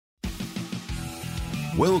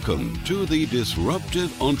Welcome to the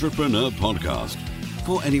Disruptive Entrepreneur Podcast.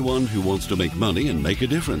 For anyone who wants to make money and make a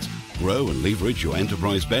difference, grow and leverage your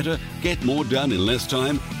enterprise better, get more done in less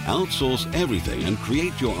time, outsource everything and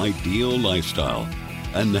create your ideal lifestyle.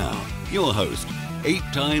 And now, your host, 8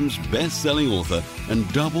 times best-selling author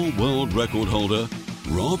and double world record holder,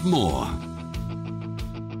 Rob Moore.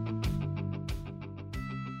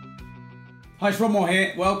 Hi, it's Rob Moore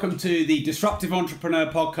here. Welcome to the Disruptive Entrepreneur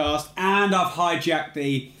Podcast, and I've hijacked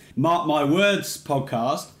the Mark My Words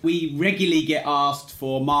podcast. We regularly get asked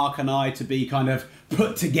for Mark and I to be kind of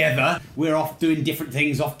put together. We're off doing different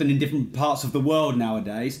things, often in different parts of the world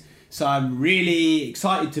nowadays. So I'm really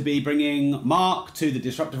excited to be bringing Mark to the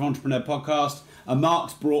Disruptive Entrepreneur Podcast, and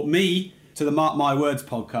Mark's brought me to the Mark My Words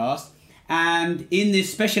podcast. And in this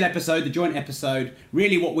special episode, the joint episode,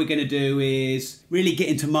 really what we're going to do is really get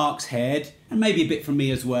into Mark's head, and maybe a bit from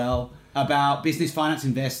me as well, about business, finance,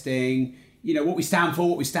 investing, you know, what we stand for,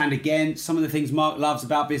 what we stand against, some of the things Mark loves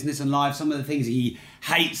about business and life, some of the things he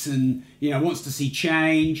hates and, you know, wants to see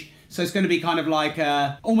change. So it's going to be kind of like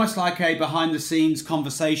almost like a behind the scenes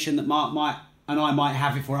conversation that Mark and I might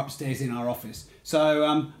have if we're upstairs in our office.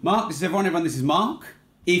 So Mark, this is everyone, this is Mark.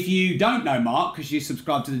 If you don't know Mark, because you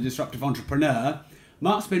subscribe to the Disruptive Entrepreneur,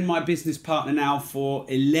 Mark's been my business partner now for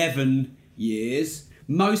 11 years.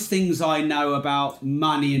 Most things I know about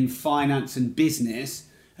money and finance and business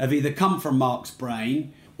have either come from Mark's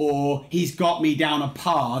brain, or he's got me down a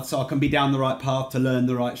path so I can be down the right path to learn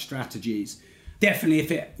the right strategies. Definitely,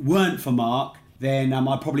 if it weren't for Mark, then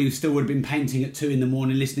I probably still would have been painting at 2 a.m.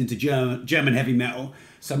 listening to German heavy metal.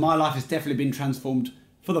 So my life has definitely been transformed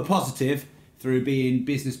for the positive through being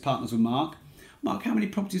business partners with Mark. Mark, how many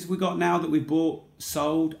properties have we got now that we've bought,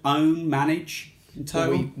 sold, own, manage in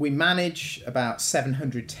total? Well, we manage about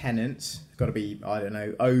 700 tenants. It's got to be, I don't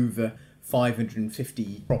know, over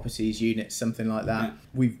 550 properties, units, something like that. Yeah.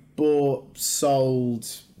 We've bought, sold,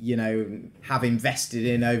 you know, have invested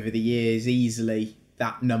in over the years easily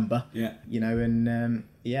that number. Yeah. You know, and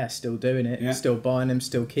still doing it. Yeah. Still buying them,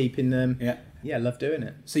 still keeping them. Yeah. Yeah, love doing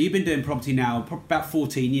it. So you've been doing property now about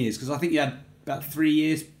 14 years, because I think you had about 3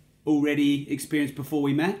 years already experience before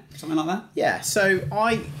we met, something like that? Yeah, so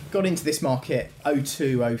I got into this market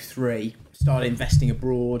 02, 03, started investing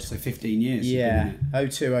abroad. So 15 years. Yeah,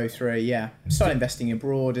 02, 03, yeah. Started investing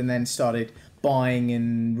abroad and then started buying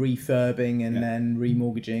and refurbing and then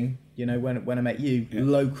remortgaging. You know, when I met you,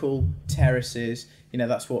 local terraces, you know,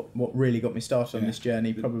 that's what really got me started on this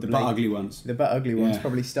journey. Probably the butt ugly ones. The butt ugly ones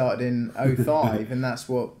probably started in 05 and that's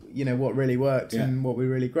what really worked and what we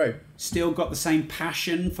really grew. Still got the same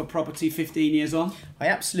passion for property 15 years on? I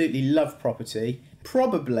absolutely love property,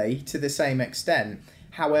 probably to the same extent.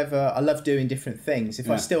 However, I love doing different things. If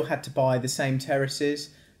I still had to buy the same terraces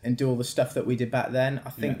and do all the stuff that we did back then, I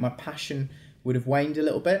think my passion would have waned a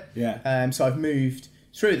little bit. Yeah. So I've moved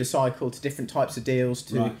through the cycle to different types of deals,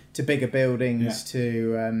 to bigger buildings,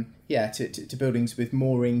 to buildings with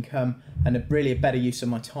more income and really a better use of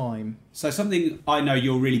my time. So something I know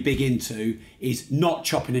you're really big into is not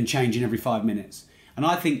chopping and changing every 5 minutes. And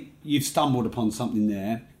I think you've stumbled upon something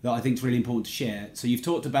there that I think is really important to share. So you've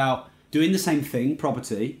talked about doing the same thing,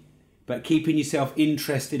 property, but keeping yourself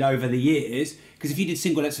interested over the years. Because if you did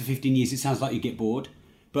single lets for 15 years, it sounds like you get bored.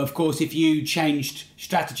 But of course, if you changed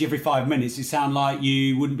strategy every 5 minutes, it sounds like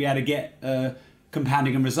you wouldn't be able to get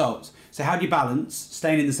compounding and results. So how do you balance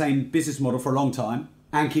staying in the same business model for a long time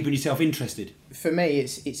and keeping yourself interested? For me,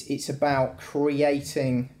 it's about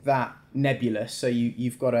creating that nebula. So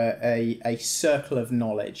you've got a circle of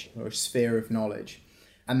knowledge or a sphere of knowledge,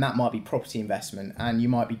 and that might be property investment, and you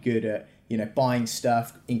might be good at, you know, buying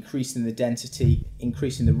stuff, increasing the density,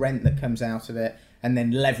 increasing the rent that comes out of it, and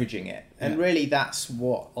then leveraging it. And really that's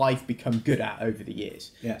what I've become good at over the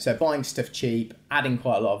years. Yeah. So buying stuff cheap, adding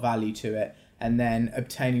quite a lot of value to it, and then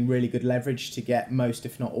obtaining really good leverage to get most,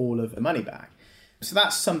 if not all, of the money back. So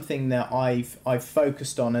that's something that I've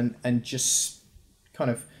focused on and just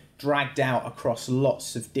kind of dragged out across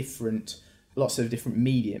lots of different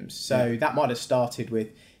mediums. So that might have started with,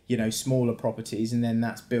 you know, smaller properties, and then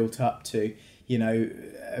that's built up to, you know,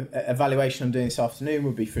 a valuation I'm doing this afternoon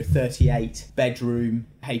would be for a 38 bedroom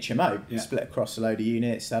HMO split across a load of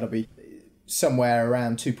units. That'll be somewhere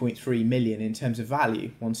around 2.3 million in terms of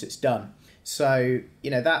value once it's done. So,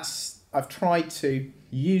 you know, I've tried to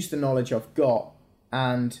use the knowledge I've got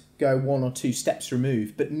and go 1 or 2 steps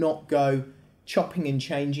removed, but not go chopping and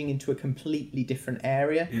changing into a completely different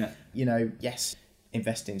area. Yeah. You know, yes,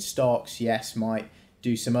 invest in stocks, yes, might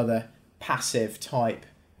do some other passive type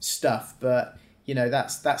stuff, but you know,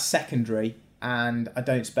 that's secondary, and I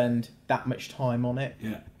don't spend that much time on it.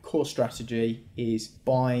 Yeah. core strategy is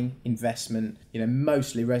buying, investment,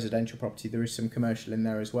 mostly residential property. There is some commercial in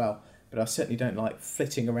there as well. But I certainly don't like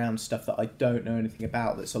flitting around stuff that I don't know anything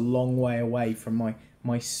about, that's a long way away from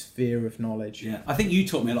my sphere of knowledge. Yeah, I think you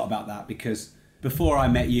taught me a lot about that, because before I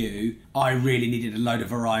met you, I really needed a load of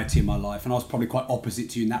variety in my life, and I was probably quite opposite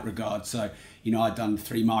to you in that regard. So, I'd done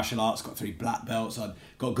 3 martial arts, got 3 black belts, I'd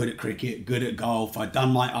got good at cricket, good at golf, I'd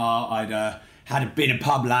done my art, I'd been a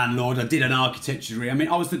pub landlord, I did an architecture degree. I mean,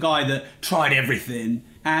 I was the guy that tried everything,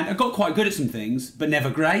 and I got quite good at some things, but never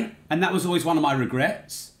great. And that was always one of my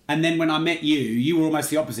regrets. And then when I met you, you were almost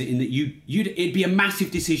the opposite, in that it'd be a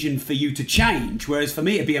massive decision for you to change, whereas for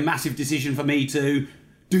me, it'd be a massive decision for me to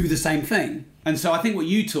do the same thing. And so I think what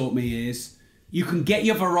you taught me is you can get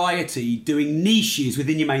your variety doing niches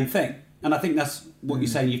within your main thing. And I think that's what you're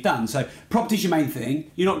saying you've done. So property's your main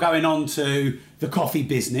thing. You're not going on to the coffee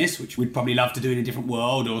business, which we'd probably love to do in a different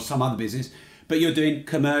world, or some other business, but you're doing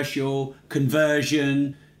commercial,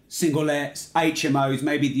 conversion, single lets, HMOs,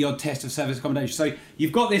 maybe the odd test of service accommodation. So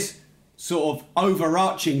you've got this sort of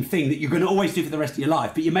overarching thing that you're going to always do for the rest of your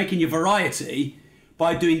life, but you're making your variety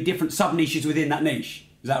by doing different sub-niches within that niche.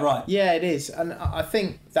 Is that right? Yeah, it is. And I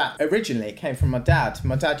think that originally it came from my dad.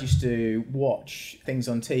 My dad used to watch things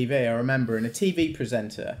on TV, I remember, and a TV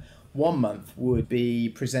presenter one month would be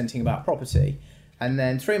presenting about property, and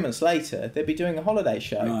then 3 months later they'd be doing a holiday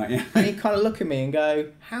show. Right, yeah. And he'd kind of look at me and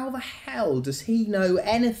go, how the hell does he know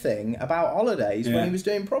anything about holidays when he was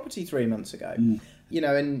doing property 3 months ago? And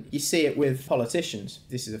you see it with politicians.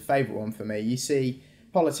 This is a favourite one for me. You see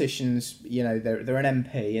politicians, they're an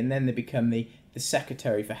MP, and then they become the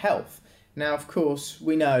Secretary for Health. Now, of course,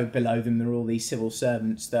 we know below them there are all these civil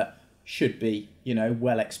servants that should be,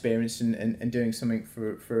 well experienced and doing something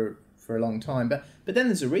for a long time. But then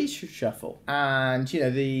there's a reshuffle, and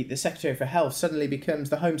the Secretary for Health suddenly becomes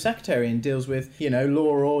the Home Secretary and deals with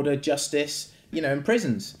law, order, justice, and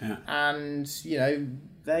prisons. Yeah. And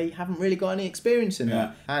they haven't really got any experience in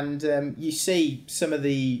that. And you see some of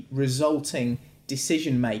the resulting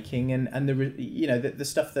decision making and the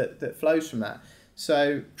stuff that flows from that.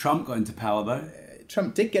 So Trump got into power though.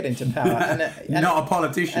 Trump did get into power, and not a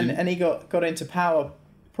politician, and he got into power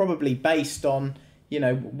probably based on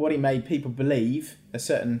what he made people believe, a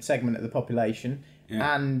certain segment of the population,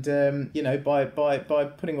 and by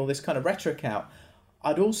putting all this kind of rhetoric out.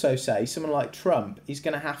 I'd also say someone like Trump is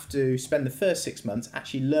going to have to spend the first 6 months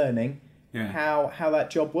actually learning how that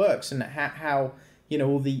job works, and how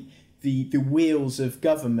all the wheels of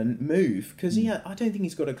government move, because I don't think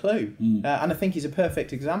he's got a clue. And I think he's a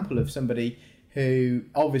perfect example of somebody who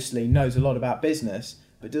obviously knows a lot about business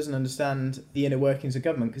but doesn't understand the inner workings of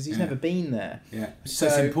government because he's never been there. Yeah. So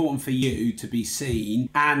it's important for you to be seen,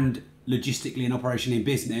 and logistically and operationally in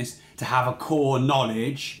business, to have a core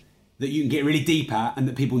knowledge that you can get really deep at and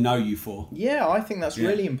that people know you for. Yeah, I think that's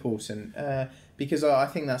really important, because I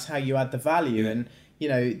think that's how you add the value. And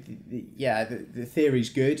the theory's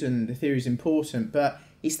good and the theory's important, but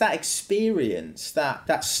it's that experience,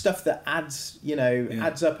 that stuff that adds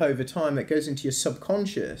up over time, that goes into your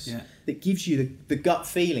subconscious, that gives you the gut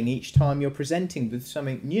feeling each time you're presenting with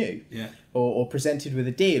something new, or presented with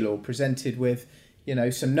a deal, or presented with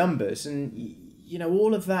some numbers, and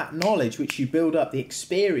all of that knowledge which you build up, the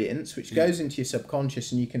experience which goes into your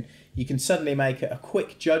subconscious, and you can suddenly make a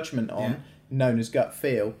quick judgment on, known as gut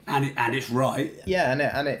feel, and it's right.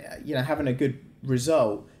 And it having a good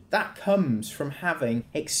result. That comes from having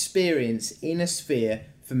experience in a sphere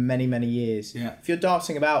for many, many years. Yeah. If you're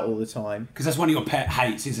darting about all the time, because that's one of your pet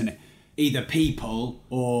hates, isn't it? Either people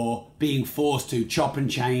or being forced to chop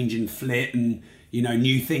and change and flit and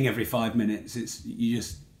new thing every 5 minutes. It's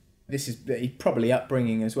This is probably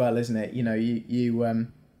upbringing as well, isn't it?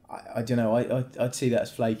 I don't know. I'd see that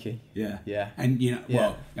as flaky. Yeah. Yeah. And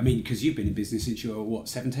well, I mean, because you've been in business since you were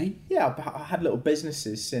 17? Yeah, I had little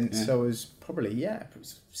businesses since I was probably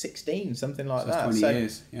 16, something like that. 20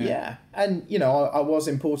 years. Yeah. And I was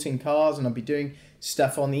importing cars, and I'd be doing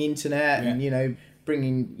stuff on the internet, and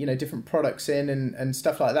bringing different products in and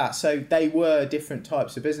stuff like that. So they were different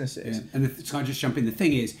types of businesses. Yeah. And can I just jump in? The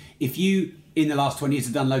thing is, if you in the last 20 years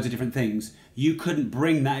have done loads of different things, you couldn't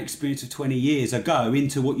bring that experience of 20 years ago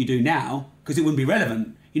into what you do now, because it wouldn't be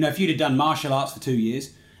relevant. If you'd have done martial arts for 2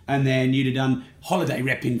 years, and then you'd have done holiday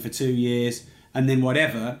repping for 2 years, and then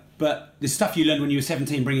whatever, but the stuff you learned when you were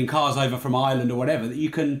 17, bringing cars over from Ireland or whatever,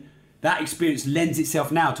 that experience lends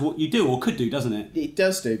itself now to what you do, or could do, doesn't it? It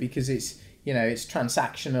does do, because it's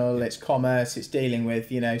transactional, it's commerce, it's dealing with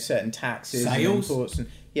certain taxes, sales, and imports,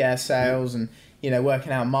 and sales, and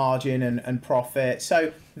working out margin and profit.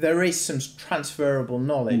 So there is some transferable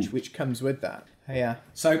knowledge which comes with that. Yeah.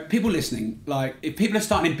 So people listening, like if people are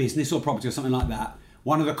starting in business or property or something like that,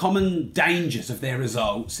 one of the common dangers of their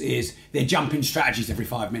results is they're jumping strategies every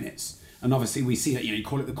 5 minutes. And obviously we see that, you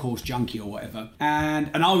call it the course junkie or whatever. And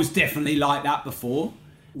I was definitely like that before.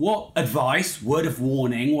 What advice, word of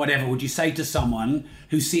warning, whatever, would you say to someone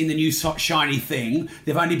who's seen the new shiny thing?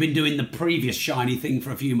 They've only been doing the previous shiny thing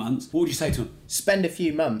for a few months. What would you say to them? Spend a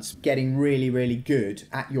few months getting really, really good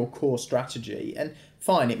at your core strategy. And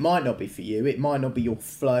fine, it might not be for you. It might not be your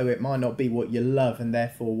flow. It might not be what you love and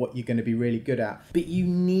therefore what you're going to be really good at. But you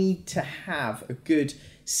need to have a good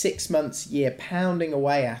 6 months, year pounding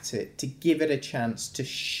away at it to give it a chance to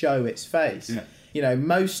show its face. Yeah.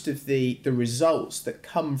 Most of the results that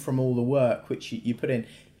come from all the work which you put in,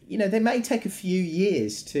 they may take a few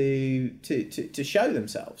years to show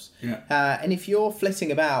themselves. Yeah. And if you're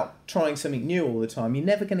flitting about trying something new all the time, you're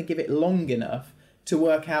never going to give it long enough to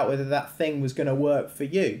work out whether that thing was going to work for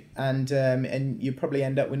you, and you probably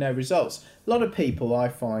end up with no results. A lot of people, I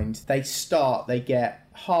find, they get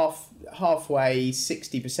halfway,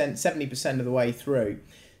 60%, 70% of the way through,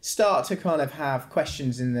 start to kind of have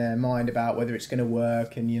questions in their mind about whether it's going to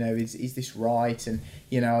work, and is this right, and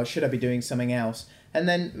should I be doing something else? And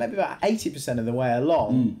then maybe about 80% of the way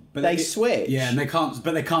along, they switch. Yeah, and they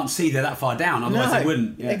can't see they're that far down. Otherwise, they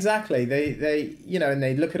wouldn't. Yeah. Exactly. They and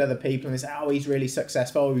they look at other people and they say, "Oh, he's really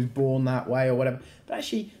successful. He was born that way, or whatever." But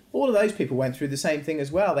actually, all of those people went through the same thing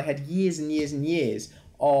as well. They had years and years and years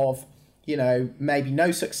of, maybe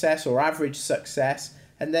no success or average success,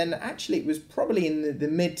 and then actually it was probably in the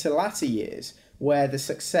mid to latter years where the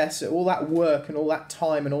success, all that work and all that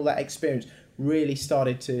time and all that experience really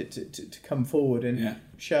started to come forward and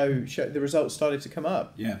show the results started to come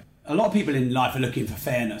up. Yeah. A lot of people in life are looking for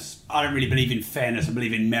fairness. I don't really believe in fairness. I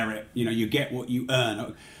believe in merit. You get what you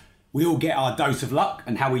earn. We all get our dose of luck,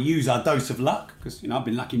 and how we use our dose of luck, because I've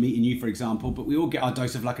been lucky meeting you, for example, but we all get our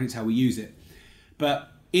dose of luck and it's how we use it.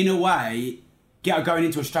 But in a way, going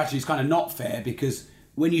into a strategy is kind of not fair, because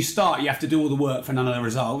when you start, you have to do all the work for none of the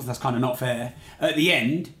results. That's kind of not fair. At the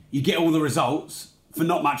end, you get all the results for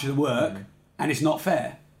not much of the work. And it's not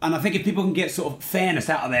fair. And I think if people can get sort of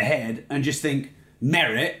fairness out of their head and just think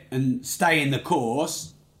merit and stay in the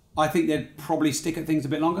course, I think they'd probably stick at things a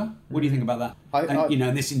bit longer. What do you think about that?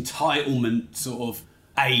 This entitlement sort of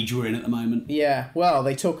age we're in at the moment. Yeah, well,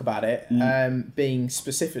 they talk about it being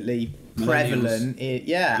specifically prevalent.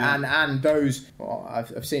 And those,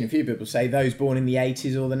 I've seen a few people say those born in the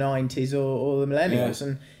 80s or the 90s or the millennials.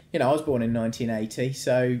 Yeah. And, I was born in 1980,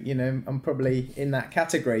 so, I'm probably in that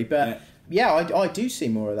category. But... Yeah, I do see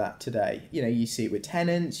more of that today. You see it with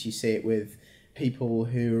tenants, you see it with people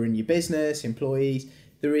who are in your business, employees.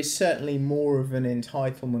 There is certainly more of an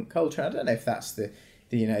entitlement culture. I don't know if that's the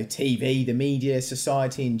TV, the media,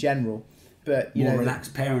 society in general, but more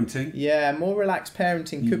relaxed parenting. Yeah, more relaxed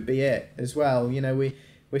parenting could be it as well.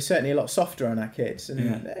 We're certainly a lot softer on our kids,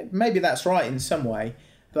 and maybe that's right in some way.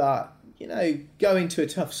 But going to a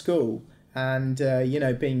tough school and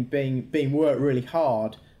being worked really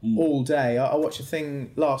hard all day. I watched a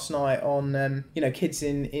thing last night on kids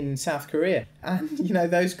in South Korea, and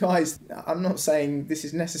those guys, I'm not saying this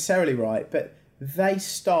is necessarily right, but they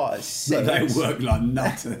start at 6. But they work like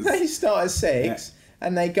nutters. They start at 6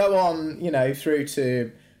 and they go on through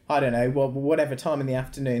to, I don't know, whatever time in the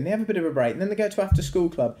afternoon. They have a bit of a break and then they go to after school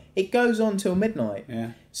club. It goes on till midnight.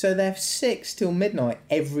 Yeah. So they're 6 till midnight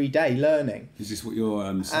every day learning. Is this what your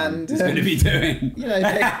son is going to be doing?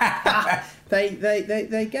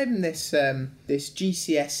 They gave them this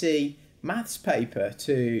GCSE maths paper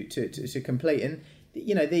to complete, and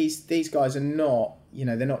these guys are not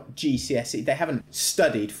they're not GCSE. They haven't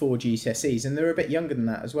studied for GCSEs, and they're a bit younger than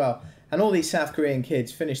that as well. And all these South Korean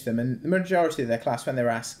kids finished them, and the majority of their class, when they were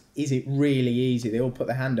asked, "Is it really easy?" they all put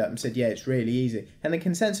their hand up and said, "Yeah, it's really easy." And the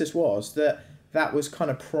consensus was that was kind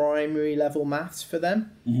of primary level maths for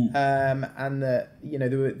them, and that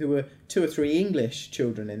there were 2 or 3 English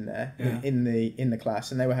children in there in the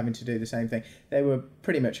class, and they were having to do the same thing. They were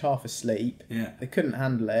pretty much half asleep. Yeah. They couldn't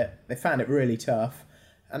handle it. They found it really tough,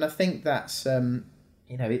 and I think that's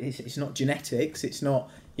it's not genetics. It's not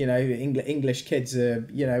English kids are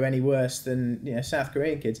any worse than South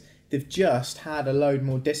Korean kids. They've just had a load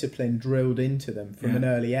more discipline drilled into them from an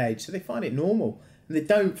early age, so they find it normal. They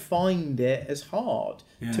don't find it as hard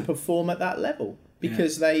to perform at that level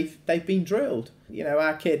because they've been drilled.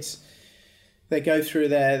 Our kids, they go through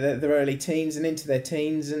their early teens and into their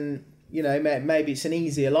teens, and maybe it's an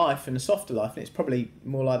easier life and a softer life, and it's probably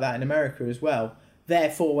more like that in America as well.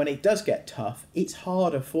 Therefore, when it does get tough, it's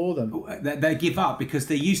harder for them. They give up because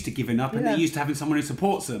they're used to giving up, and they're used to having someone who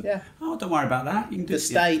supports them. Yeah. Oh, don't worry about that. You can do the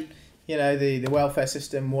state. the welfare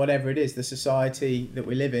system, whatever it is, the society that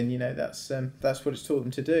we live in, that's what it's taught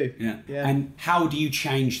them to do. Yeah. And how do you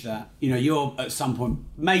change that? You're at some point,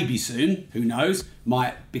 maybe soon, who knows,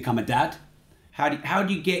 might become a dad. How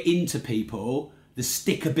do you get into people the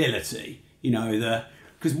stickability?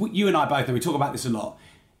 Because you and I both know, we talk about this a lot.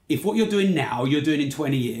 If what you're doing now, you're doing in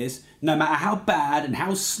 20 years, no matter how bad and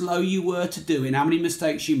how slow you were to do it, how many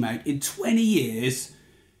mistakes you make, in 20 years,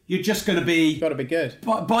 you're just going to be... Got to be good.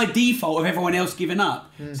 By default of everyone else giving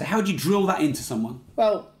up. So how do you drill that into someone?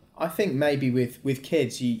 Well, I think maybe with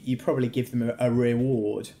kids, you probably give them a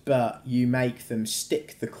reward, but you make them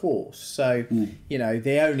stick the course. So,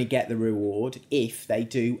 they only get the reward if they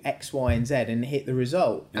do X, Y, and Z and hit the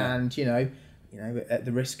result. Yeah. And, at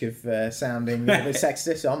the risk of sounding a bit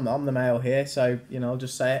sexist, I'm the male here, so, I'll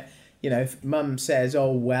just say it. If mum says,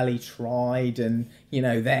 oh, well, he tried and,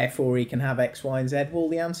 therefore he can have X, Y, and Z, well,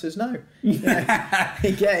 the answer's no. He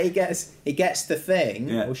gets the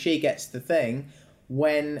thing, or she gets the thing,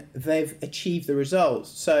 when they've achieved the results.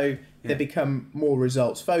 So they become more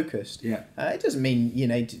results focused. Yeah. It doesn't mean,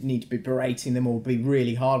 need to be berating them or be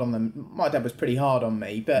really hard on them. My dad was pretty hard on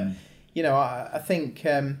me, but, I think...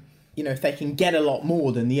 if they can get a lot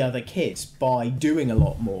more than the other kids by doing a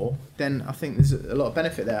lot more, then I think there's a lot of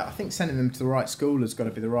benefit there. I think sending them to the right school has got to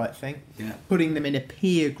be the right thing. Yeah. Putting them in a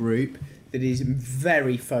peer group that is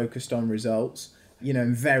very focused on results,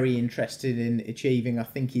 and very interested in achieving, I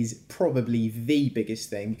think is probably the biggest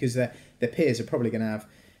thing, because their peers are probably going to have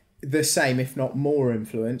the same, if not more,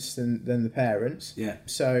 influence than the parents. Yeah.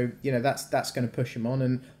 So, that's going to push them on.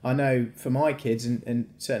 And I know for my kids, and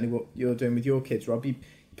certainly what you're doing with your kids, Rob, you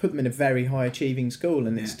put them in a very high achieving school,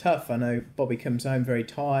 and it's tough. I know Bobby comes home very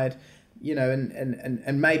tired,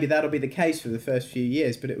 and maybe that'll be the case for the first few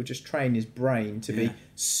years, but it will just train his brain to be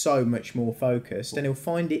so much more focused, and he'll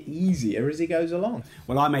find it easier as he goes along.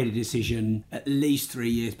 Well, I made a decision at least 3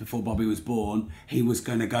 years before Bobby was born. He was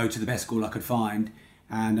going to go to the best school I could find,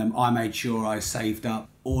 and I made sure I saved up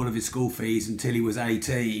all of his school fees until he was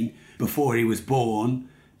 18 before he was born,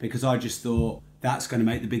 because I just thought that's going to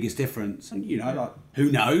make the biggest difference. And,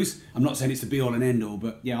 who knows? I'm not saying it's the be-all and end-all,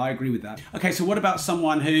 but yeah, I agree with that. Okay, so what about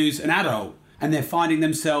someone who's an adult and they're finding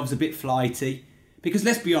themselves a bit flighty? Because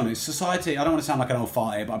let's be honest, society, I don't want to sound like an old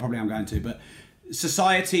fart here, but I probably am going to, but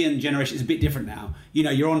society and generation is a bit different now.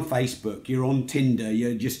 You're on Facebook, you're on Tinder,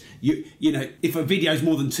 you're just, if a video's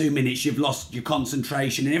more than 2 minutes, you've lost your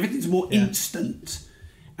concentration and everything's more instant.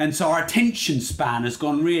 And so our attention span has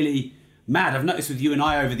gone really mad. I've noticed with you and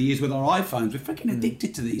I over the years with our iPhones, we're freaking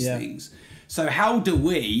addicted to these things. So how do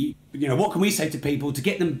we, what can we say to people to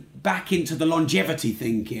get them back into the longevity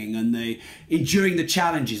thinking and the enduring the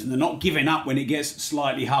challenges and the not giving up when it gets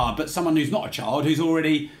slightly hard, but someone who's not a child, who's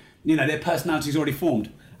already, their personality's already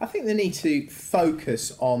formed? I think they need to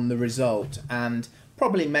focus on the result and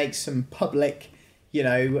probably make some public,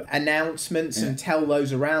 announcements and tell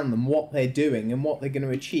those around them what they're doing and what they're going to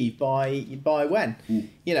achieve by when.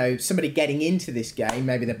 Somebody getting into this game,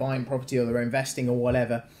 maybe they're buying property or they're investing or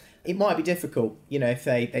whatever, it might be difficult, if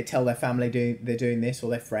they tell their family they're doing this, or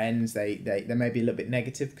their friends, they may be a little bit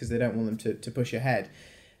negative because they don't want them to push ahead.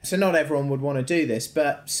 So not everyone would want to do this,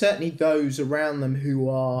 but certainly those around them who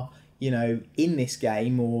are, in this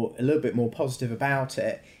game or a little bit more positive about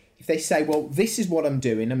it, if they say, well, this is what I'm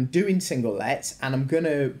doing single lets, and I'm going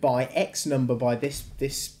to buy X number by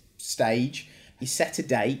this stage, you set a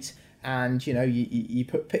date, and, you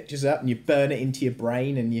put pictures up and you burn it into your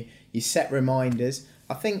brain and you set reminders.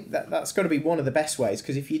 I think that's got to be one of the best ways,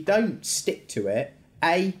 because if you don't stick to it,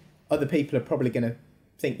 A, other people are probably going to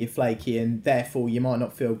think you're flaky and therefore you might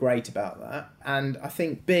not feel great about that. And I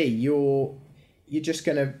think B, you're just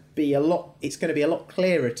going to be it's going to be a lot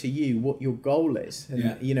clearer to you what your goal is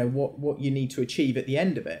and what you need to achieve at the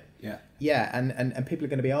end of it. And people are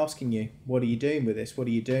going to be asking you, what are you doing with this, what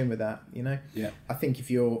are you doing with that? I think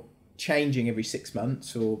if you're changing every 6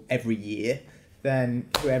 months or every year, then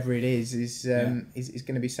whoever it is going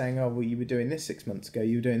to be saying, oh, well, you were doing this 6 months ago,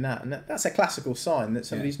 you were doing that, and that's a classical sign that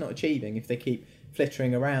somebody's not achieving if they keep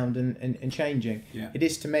flittering around and changing. It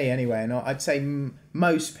is to me anyway. And I'd say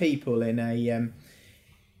most people in a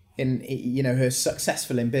who are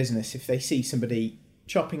successful in business, if they see somebody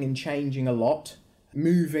chopping and changing a lot,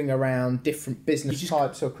 moving around different business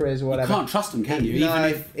types or careers or whatever, you can't trust them, can you? No, even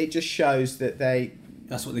if it just shows that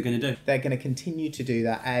that's what they're going to do. They're going to continue to do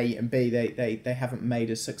that, A, and B, they haven't made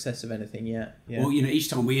a success of anything yet. Yeah. Well, each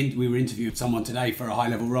time we were interviewing someone today for a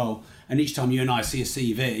high-level role, and each time you and I see a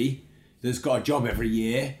CV that's got a job every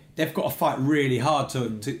year, they've got to fight really hard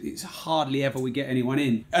to it's hardly ever we get anyone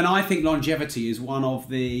in. And I think longevity is one of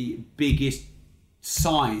the biggest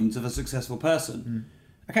signs of a successful person.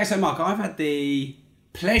 Okay, so Mark, I've had the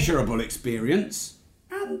pleasurable experience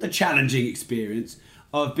and the challenging experience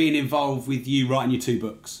of being involved with you writing your 2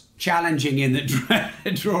 books. Challenging in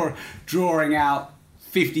that drawing out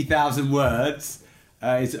 50,000 words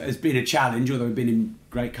has been a challenge, although we've been in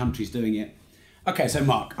great countries doing it. Okay, so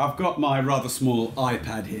Mark, I've got my rather small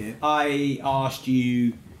iPad here. I asked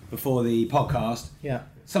you before the podcast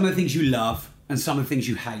some of the things you love and some of the things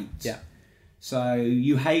you hate. Yeah. So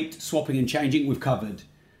you hate swapping and changing, we've covered.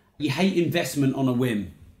 You hate investment on a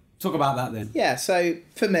whim. Talk about that then. Yeah, so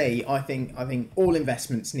for me, I think all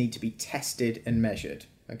investments need to be tested and measured,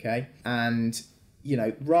 okay? And, you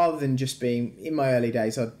know, rather than just being, in my early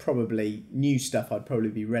days, I'd probably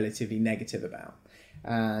be relatively negative about.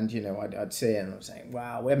 And, you know, I'd see it and I'm saying,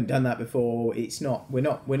 wow, we haven't done that before.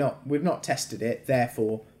 We've not tested it,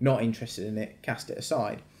 therefore not interested in it, cast it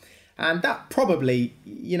aside. And that probably,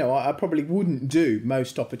 you know, I probably wouldn't do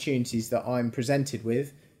most opportunities that I'm presented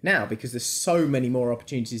with now, because there's so many more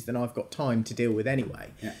opportunities than I've got time to deal with anyway.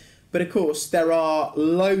 Yeah. But of course, there are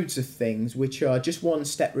loads of things which are just one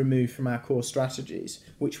step removed from our core strategies,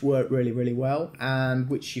 which work really, really well and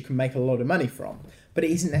which you can make a lot of money from. But it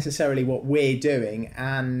isn't necessarily what we're doing.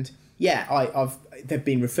 And yeah, they've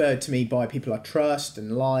been referred to me by people I trust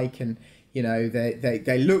and like, and you know,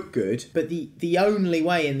 they look good. But the only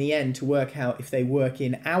way in the end to work out if they work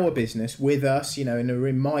in our business with us, you know, and are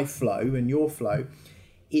in my flow and your flow,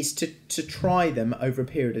 is to try them over a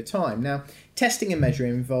period of time. Now, testing and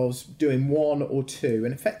measuring involves doing 1 or 2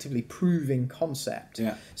 and effectively proving concept.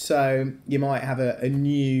 Yeah. So you might have a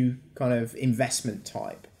new kind of investment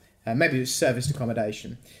type. Maybe it's serviced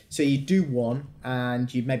accommodation. So you do one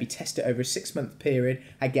and you maybe test it over a 6-month period.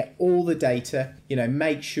 I get all the data, you know,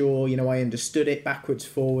 make sure, you know, I understood it backwards,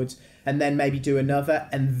 forwards, and then maybe do another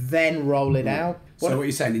and then roll it out. So what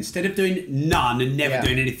you're saying, instead of doing none and never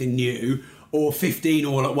doing anything new, or 15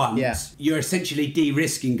 all at once, you're essentially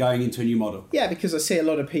de-risking going into a new model. Yeah, because I see a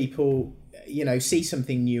lot of people, you know, see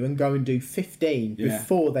something new and go and do 15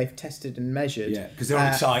 before they've tested and measured. Yeah, because they're all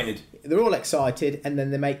excited. They're all excited, and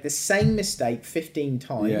then they make the same mistake 15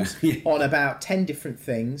 times on about 10 different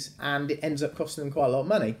things, and it ends up costing them quite a lot of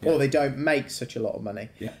money. Or they don't make such a lot of money.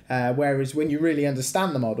 Whereas when you really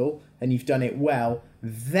understand the model and you've done it well,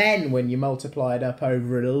 then when you multiply it up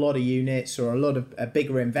over a lot of units or a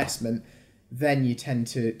bigger investment, then you tend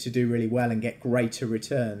to do really well and get greater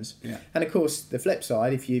returns. Yeah. And of course, the flip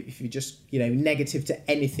side, if you just, you know, negative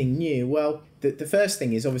to anything new, well, the first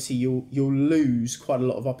thing is obviously you'll lose quite a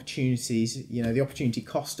lot of opportunities. You know, the opportunity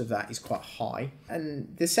cost of that is quite high.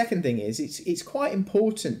 And the second thing is it's quite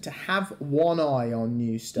important to have one eye on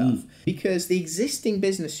new stuff, because the existing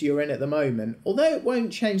business you're in at the moment, although it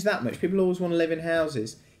won't change that much, people always want to live in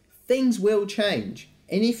houses, things will change.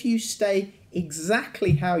 And if you stay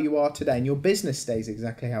exactly how you are today and your business stays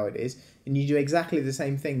exactly how it is and you do exactly the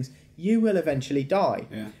same things, you will eventually die.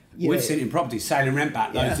 Yeah. We've seen it in property, sale and rent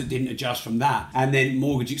back, those that didn't adjust from that, and then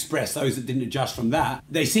Mortgage Express, those that didn't adjust from that.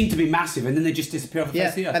 They seem to be massive and then they just disappear off the face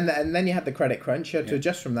of the earth. And then you had the credit crunch, you had to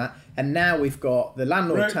adjust from that, and now we've got the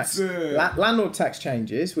landlord tax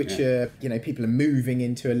changes, which are, you know, people are moving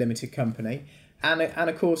into a limited company, and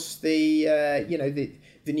of course the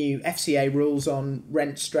new FCA rules on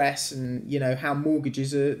rent stress, and you know how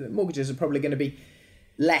mortgages are probably going to be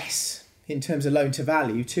less in terms of loan to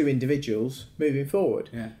value to individuals moving forward.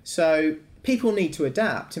 Yeah. So people need to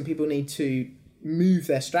adapt and people need to move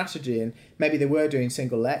their strategy, and maybe they were doing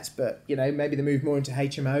single lets, but you know maybe they move more into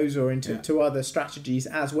HMOs or into other strategies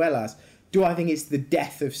as well as. Do I think it's the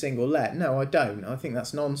death of single let? No, I don't. I think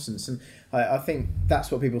that's nonsense, and I think that's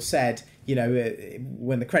what people said. You know,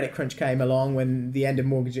 when the credit crunch came along, when the end of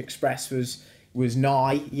Mortgage Express was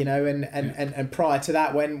nigh, you know, and prior to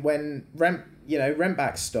that, when rent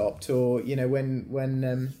back stopped, or you know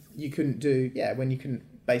when you couldn't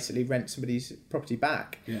basically rent somebody's property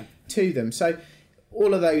back to them. So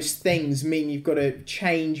all of those things mean you've got to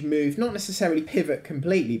change, move, not necessarily pivot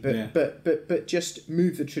completely, but just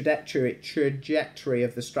move the trajectory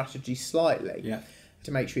of the strategy slightly to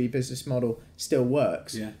make sure your business model still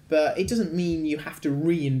works. Yeah. But it doesn't mean you have to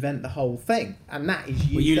reinvent the whole thing, and that is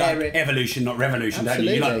you like evolution, not revolution,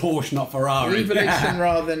 absolutely. Don't you? You like Porsche, not Ferrari. Evolution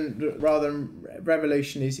rather than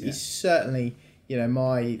revolution is certainly, you know,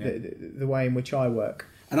 the way in which I work.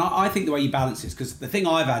 And I think the way you balance this, because the thing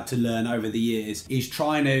I've had to learn over the years is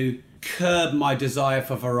trying to curb my desire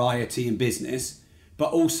for variety in business,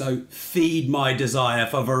 but also feed my desire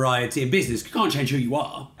for variety in business. You can't change who you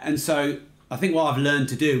are. And so I think what I've learned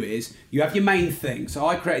to do is you have your main thing. So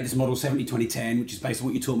I created this model 70-20-10, which is based on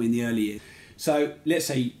what you taught me in the early years. So let's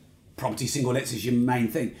say property single lets is your main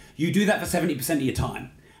thing. You do that for 70% of your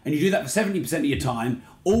time. And you do that for 70% of your time,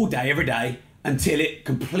 all day, every day, until it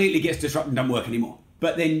completely gets disrupted and doesn't work anymore.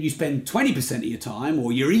 But then you spend 20% of your time,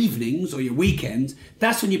 or your evenings, or your weekends,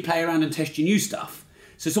 that's when you play around and test your new stuff.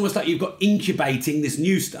 So it's almost like you've got incubating this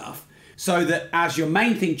new stuff, so that as your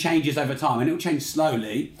main thing changes over time, and it will change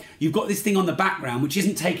slowly, you've got this thing on the background which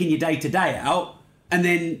isn't taking your day-to-day out, and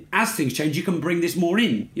then as things change, you can bring this more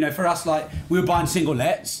in. You know, for us, like, we were buying single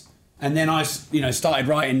lets, and then I, started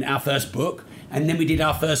writing our first book, and then we did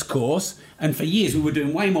our first course, and for years we were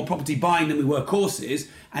doing way more property buying than we were courses,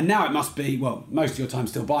 and now it must be, well, most of your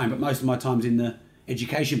time's still buying, but most of my time's in the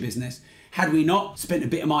education business. Had we not spent a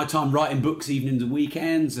bit of my time writing books evenings and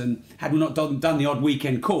weekends, and had we not done the odd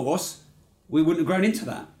weekend course, we wouldn't have grown into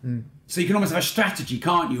that. So you can almost have a strategy,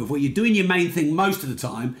 can't you, of where you're doing your main thing most of the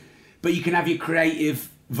time, but you can have your creative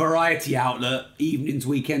variety outlet evenings,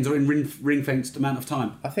 weekends, or in ring-fenced amount of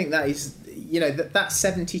time. I think that is, that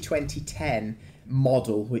 70-20-10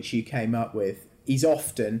 model which you came up with is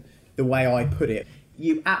often the way I put it.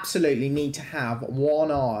 You absolutely need to have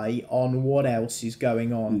one eye on what else is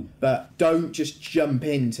going on, but don't just jump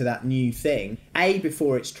into that new thing,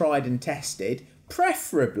 before it's tried and tested,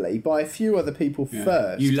 preferably by a few other people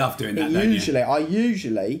first. You love doing that, don't you? I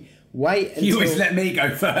usually wait until... You always let me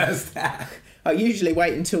go first. I usually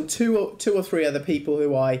wait until two or three other people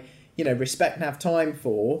who I, respect and have time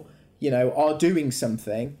for, are doing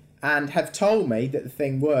something and have told me that the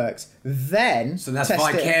thing works. Then so that's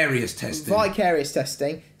vicarious testing. Vicarious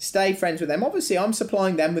testing. Stay friends with them. Obviously, I'm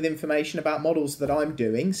supplying them with information about models that I'm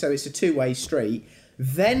doing, so it's a two-way street.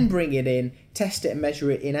 Then bring it in, test it and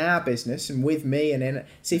measure it in our business and with me, and then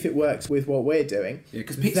see if it works with what we're doing. Yeah,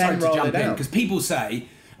 because people say,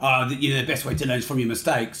 the best way to learn is from your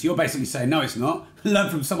mistakes. You're basically saying, no, it's not.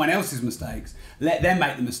 Learn from someone else's mistakes. Let them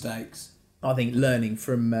make the mistakes. I think learning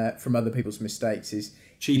from other people's mistakes is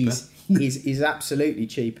cheaper. is absolutely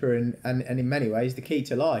cheaper and in many ways the key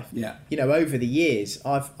to life. Yeah. Over the years,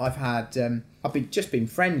 I've been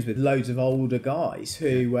friends with loads of older guys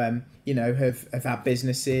who have had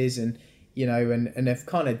businesses and have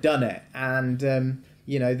kind of done it, and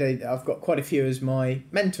I've got quite a few as my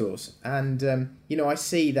mentors, and I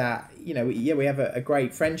see that we have a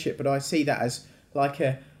great friendship, but I see that as like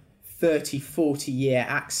a 30-40 year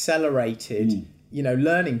accelerated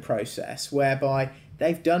learning process whereby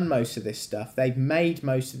they've done most of this stuff, they've made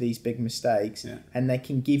most of these big mistakes, and they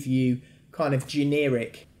can give you kind of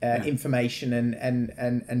generic information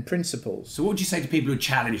and principles. So what would you say to people who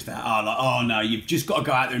challenge that? Oh no, you've just got to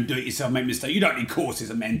go out there and do it yourself, make mistakes. You don't need courses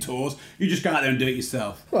and mentors. You just go out there and do it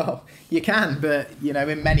yourself. Well, you can, but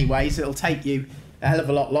in many ways it'll take you a hell of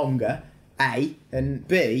a lot longer. A, and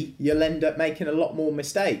B, you'll end up making a lot more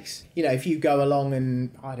mistakes. If you go along and,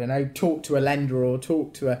 I don't know, talk to a lender or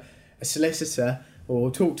talk to a solicitor or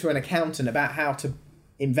talk to an accountant about how to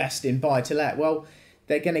invest in buy-to-let, well,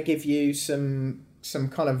 they're going to give you some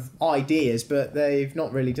kind of ideas, but they've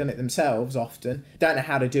not really done it themselves often. Don't know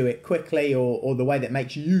how to do it quickly or the way that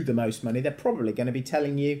makes you the most money. They're probably going to be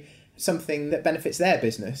telling you something that benefits their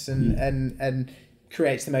business and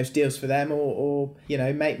creates the most deals for them or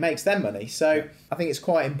makes them money. So I think it's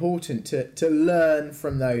quite important to learn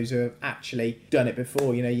from those who have actually done it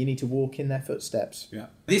before. You need to walk in their footsteps. Yeah.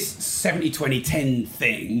 This 70-20-10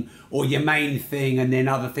 thing, or your main thing and then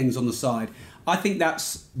other things on the side, I think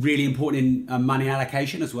that's really important in money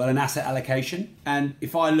allocation as well, and asset allocation. And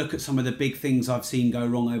if I look at some of the big things I've seen go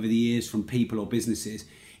wrong over the years from people or businesses,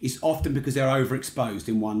 it's often because they're overexposed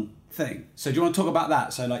in one thing. So do you want to talk about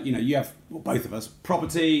that? So you have, both of us,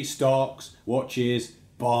 property, stocks, watches,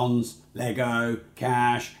 bonds, Lego,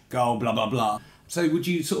 cash, gold, blah, blah, blah. So would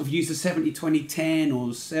you sort of use the 70-20-10 or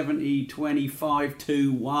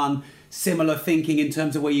 70-25-2-1, similar thinking in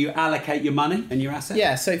terms of where you allocate your money and your assets?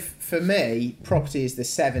 Yeah, so for me, property is the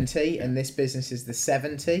 70 and this business is the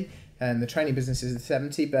 70 and the training business is the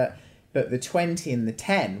 70, but the 20 and the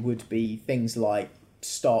 10 would be things like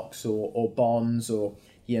stocks or bonds or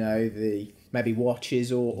the maybe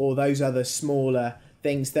watches or those other smaller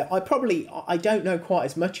things that I don't know quite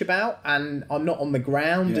as much about, and I'm not on the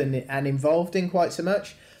ground and involved in quite so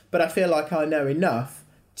much, but I feel like I know enough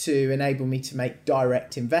to enable me to make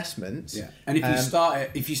direct investments. Yeah. And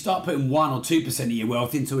if you start putting 1 or 2% of your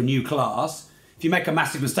wealth into a new class, if you make a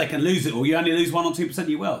massive mistake and lose it all, you only lose 1 or 2% of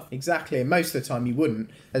your wealth. Exactly, and most of the time you wouldn't,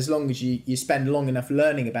 as long as you spend long enough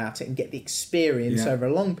learning about it and get the experience over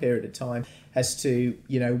a long period of time as to,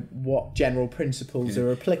 what general principles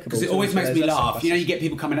are applicable. Because it always makes me laugh. You get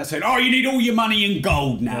people coming out saying, "Oh, you need all your money in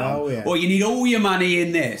gold now," or "You need all your money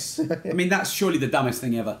in this." I mean, that's surely the dumbest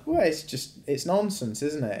thing ever. Well, it's nonsense,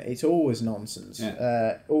 isn't it? It's always nonsense.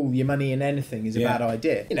 All your money in anything is a bad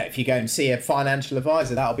idea. If you go and see a financial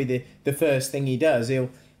advisor, that'll be the first thing he does.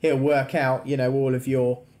 He'll work out, all of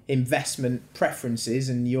your investment preferences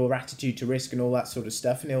and your attitude to risk and all that sort of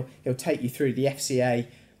stuff, and he'll take you through the FCA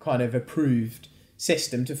kind of approved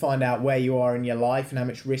system to find out where you are in your life and how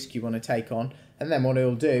much risk you want to take on. And then what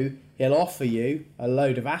he'll do, he'll offer you a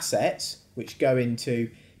load of assets which go into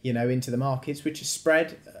the markets, which are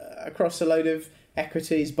spread across a load of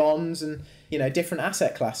equities, bonds, and different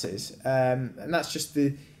asset classes. And that's just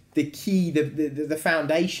the key, the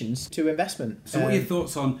foundations to investment. So what are your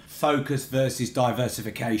thoughts on focus versus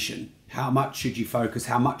diversification? How much should you focus?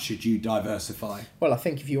 How much should you diversify? Well, I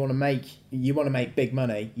think if you want to make big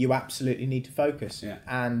money, you absolutely need to focus. Yeah.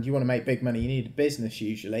 And you want to make big money, you need a business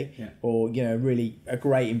usually, or really a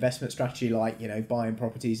great investment strategy like buying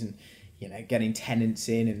properties and getting tenants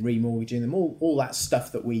in and remortgaging them, all that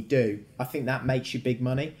stuff that we do. I think that makes you big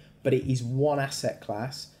money, but it is one asset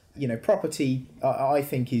class. Property, I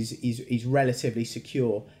think is relatively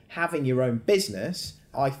secure. Having your own business,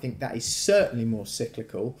 I think that is certainly more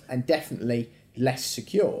cyclical and definitely less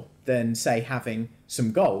secure than, say, having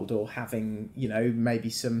some gold or having, maybe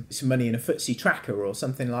some money in a FTSE tracker or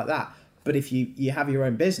something like that. But if you have your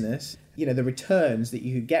own business, the returns that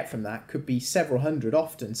you could get from that could be several hundred,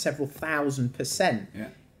 often several 1,000%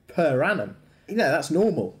 per annum. That's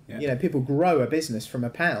normal. Yeah. People grow a business from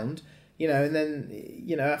 £1, and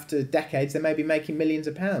then, after decades, they may be making millions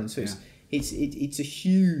of pounds. So it's a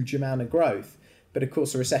huge amount of growth. But of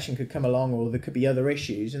course, a recession could come along, or there could be other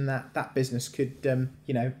issues, and that business could,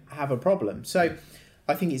 have a problem. So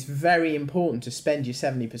I think it's very important to spend your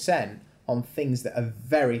 70% on things that are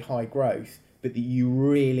very high growth, but that you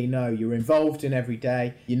really know you're involved in every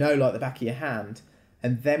day, like the back of your hand.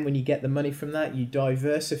 And then when you get the money from that, you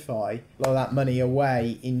diversify a lot of that money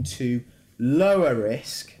away into lower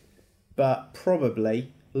risk, but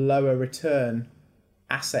probably lower return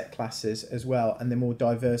asset classes as well, and they're more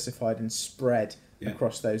diversified and spread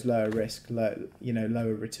across those lower risk,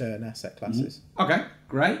 lower return asset classes. Okay,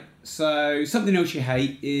 great. So something else you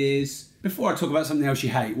hate is, before I talk about something else you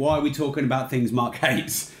hate, why are we talking about things Mark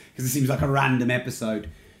hates? Because it seems like a random episode.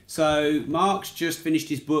 So Mark's just finished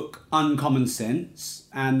his book Uncommon Sense,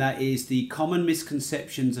 and that is the common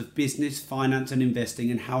misconceptions of business, finance and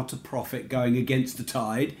investing and how to profit going against the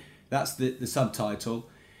tide. That's the subtitle.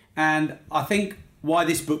 And I think why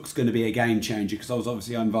this book's going to be a game changer, because I was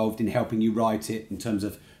obviously involved in helping you write it in terms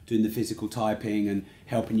of doing the physical typing and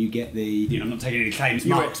helping you get the, I'm not taking any claims,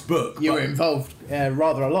 Mark's book. You were involved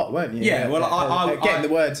rather a lot, weren't you? Yeah, well, I getting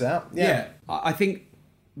the words out. Yeah. I think,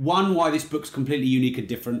 one, why this book's completely unique and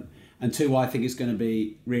different, and two, why I think it's going to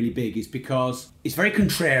be really big is because it's very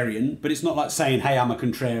contrarian, but it's not like saying, hey, I'm a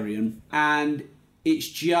contrarian. And it's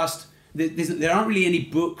just, there aren't really any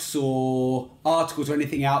books or articles or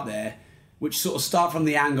anything out there which sort of start from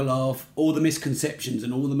the angle of all the misconceptions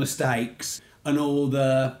and all the mistakes and all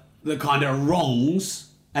the kind of wrongs,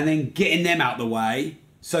 and then getting them out the way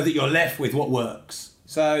so that you're left with what works.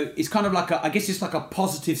 So it's kind of like I guess it's like a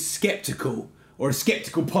positive skeptical, or a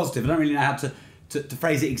skeptical positive. I don't really know how to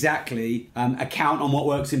phrase it exactly, account on what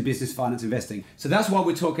works in business, finance, investing. So that's why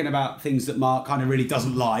we're talking about things that Mark kind of really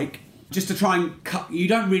doesn't like. Just to try and cut, you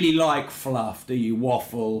don't really like fluff, do you?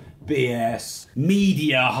 Waffle, BS,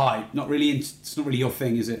 media hype. It's not really your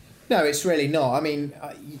thing, is it? No, it's really not. I mean,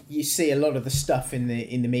 you see a lot of the stuff in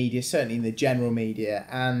the media, certainly in the general media,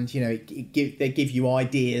 and they give you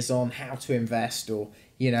ideas on how to invest, or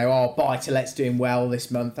buy to let's doing well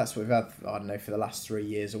this month. That's what we've had, I don't know, for the last 3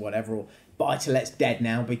 years or whatever. Or buy to let's dead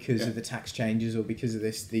now because of the tax changes or because of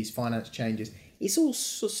these finance changes. It's all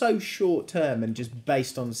so short term and just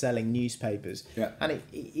based on selling newspapers. Yeah. And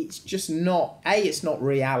it's just not, A, it's not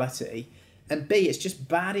reality, and B, it's just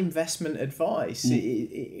bad investment advice. The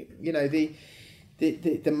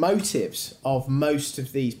motives of most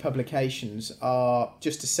of these publications are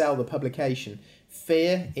just to sell the publication.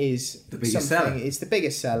 Fear is the biggest seller. It's the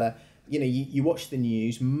biggest seller. You watch the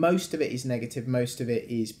news, most of it is negative, most of it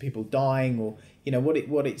is people dying, or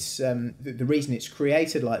the reason it's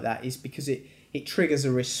created like that is because it triggers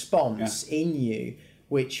a response in you,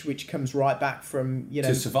 which comes right back from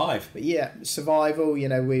to survive. Survival. We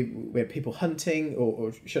have people hunting,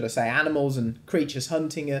 or should I say, animals and creatures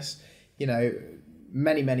hunting us.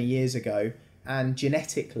 Many years ago, And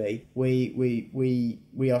genetically, we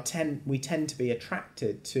tend to be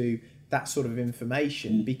attracted to that sort of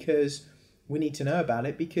information because we need to know about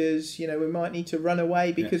it, because we might need to run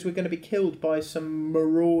away because we're going to be killed by some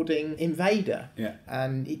marauding invader,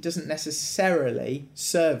 and it doesn't necessarily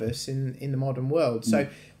serve us in the modern world. So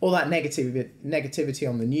all that negativity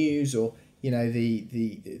on the news, or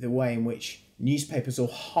the way in which newspapers will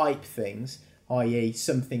hype things, i.e.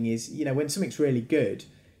 something is, when something's really good,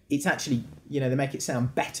 it's actually, they make it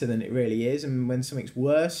sound better than it really is, and when something's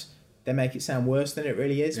worse, they make it sound worse than it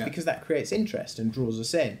really is, because that creates interest and draws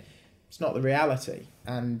us in. It's not the reality,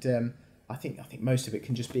 and I think most of it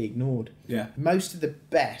can just be ignored. Yeah. Most of the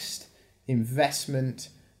best investment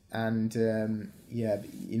and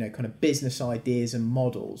kind of business ideas and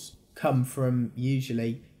models come from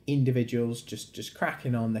usually individuals just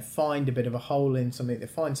cracking on. They find a bit of a hole in something, they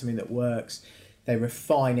find something that works, they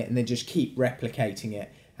refine it, and they just keep replicating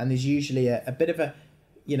it. And there's usually a bit of a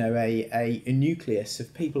nucleus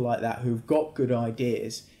of people like that who've got good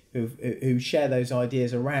ideas, who share those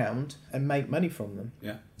ideas around and make money from them.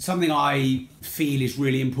 Yeah. Something I feel is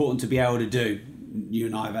really important to be able to do, you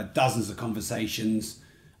and I have had dozens of conversations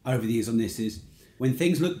over the years on this, is when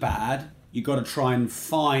things look bad, you've got to try and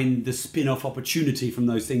find the spin-off opportunity from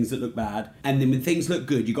those things that look bad. And then when things look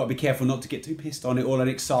good, you've got to be careful not to get too pissed on it or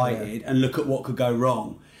excited and look at what could go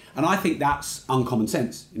wrong. And I think that's uncommon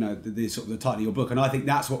sense, the sort of the title of your book. And I think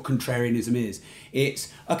that's what contrarianism is.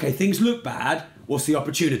 It's, okay, things look bad. What's the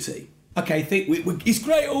opportunity? Okay, it's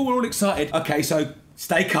great. Oh, we're all excited. Okay, so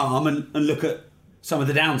stay calm and look at some of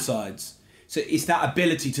the downsides. So it's that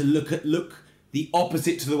ability to look the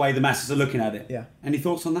opposite to the way the masses are looking at it. Yeah. Any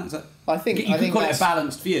thoughts on that? I think you could call it a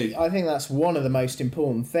balanced view. I think that's one of the most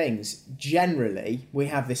important things. Generally, we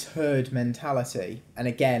have this herd mentality, and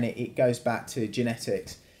again, it goes back to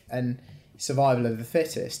genetics and survival of the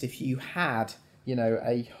fittest. If you had,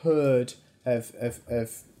 a herd of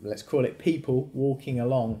let's call it people walking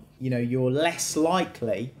along, you're less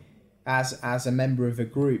likely as a member of a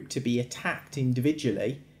group to be attacked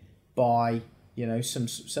individually by some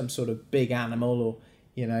sort of big animal, or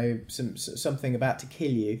something about to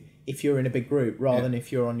kill you if you're in a big group rather than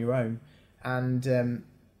if you're on your own. And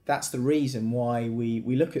that's the reason why we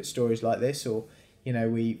look at stories like this, or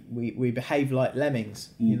we behave like lemmings.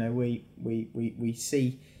 We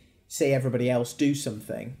see everybody else do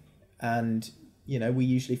something, and we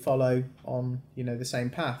usually follow on the same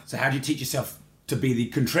path. So how do you teach yourself to be the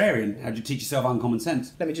contrarian? How do you teach yourself uncommon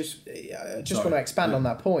sense? Let me just want to expand on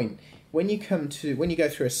that point. When you go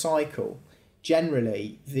through a cycle,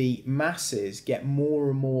 generally the masses get more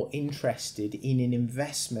and more interested in an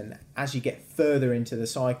investment as you get further into the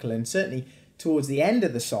cycle, and certainly towards the end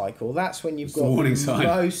of the cycle, that's when you've got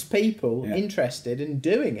most people interested in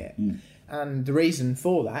doing it. And the reason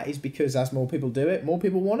for that is because as more people do it, more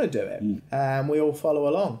people want to do it. And we all follow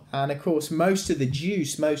along. And of course, most of the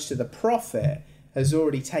juice, most of the profit has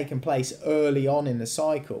already taken place early on in the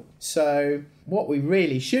cycle. So what we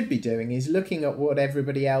really should be doing is looking at what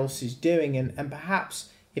everybody else is doing, and perhaps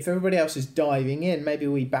if everybody else is diving in, maybe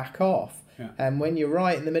we back off. Yeah. And when you're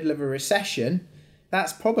right in the middle of a recession,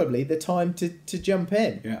 that's probably the time to jump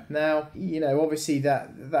in. Yeah. Now, obviously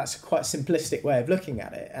that's a quite simplistic way of looking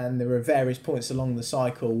at it, and there are various points along the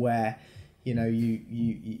cycle where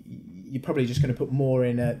you're probably just going to put more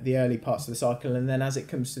in at the early parts of the cycle, and then as it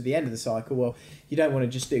comes to the end of the cycle, well, you don't want to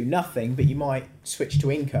just do nothing, but you might switch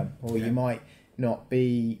to income, or you might not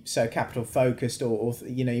be so capital focused, or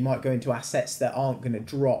you might go into assets that aren't going to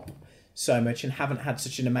drop so much and haven't had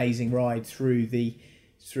such an amazing ride through the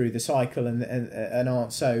cycle, and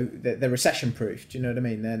aren't so they're recession proof. Do you know what I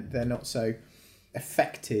mean? They're not so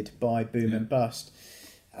affected by boom and bust.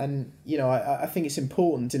 And I think it's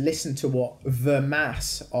important to listen to what the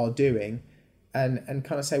mass are doing, and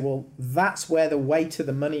kind of say, well, that's where the weight of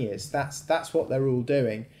the money is. That's what they're all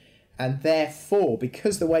doing, and therefore,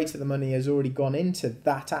 because the weight of the money has already gone into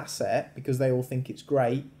that asset, because they all think it's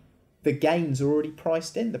great, the gains are already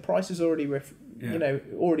priced in. The price is already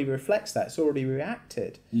already reflects that. It's already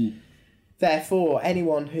reacted. Therefore,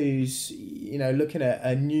 anyone who's looking at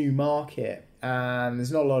a new market and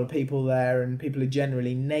there's not a lot of people there, and people are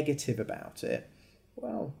generally negative about it,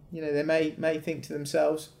 well, they may think to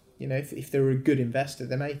themselves, if they're a good investor,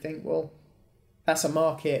 they may think, well, that's a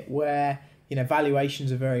market where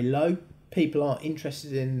valuations are very low, people aren't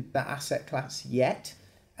interested in that asset class yet,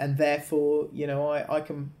 and therefore I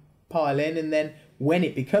can pile in, and then when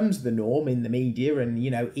it becomes the norm in the media and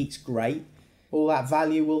it's great, all that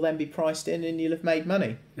value will then be priced in and you'll have made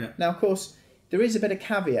money. Yeah. Now, of course, there is a bit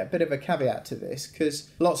of a caveat to this, because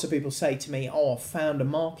lots of people say to me, "Oh, I've found a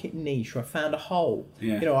market niche, or I found a hole."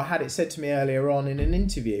 Yeah. You know, I had it said to me earlier on in an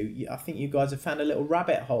interview, "I think you guys have found a little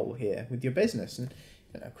rabbit hole here with your business." And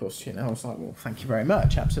of course, I was like, "Well, thank you very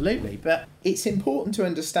much, absolutely." But it's important to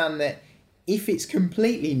understand that if it's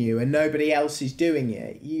completely new and nobody else is doing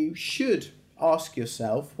it, you should ask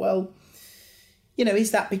yourself, well,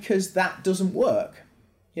 is that because that doesn't work?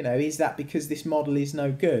 Is that because this model is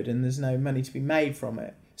no good and there's no money to be made from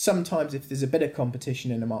it? Sometimes if there's a bit of competition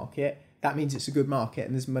in a market, that means it's a good market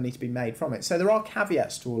and there's money to be made from it. So there are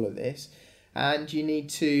caveats to all of this, and you need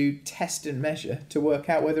to test and measure to work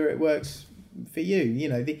out whether it works for you.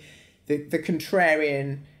 The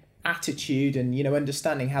contrarian attitude and,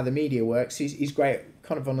 understanding how the media works is great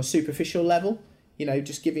kind of on a superficial level,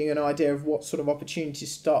 just giving you an idea of what sort of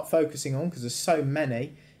opportunities to start focusing on, because there's so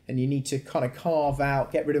many. And you need to kind of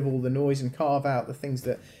get rid of all the noise and carve out the things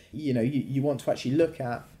that, you want to actually look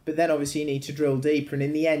at. But then obviously you need to drill deeper. And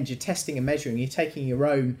in the end, you're testing and measuring. You're taking your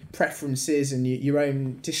own preferences and your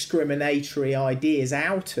own discriminatory ideas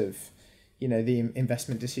out of, the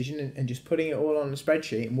investment decision and just putting it all on a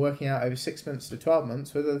spreadsheet and working out over 6 months to 12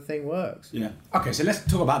 months whether the thing works. Yeah. Okay, so let's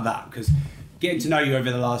talk about that, because getting to know you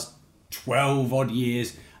over the last 12 odd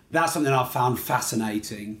years, that's something I've found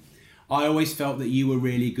fascinating. I always felt that you were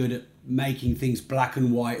really good at making things black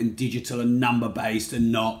and white and digital and number-based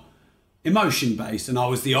and not emotion-based. And I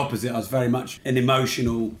was the opposite. I was very much an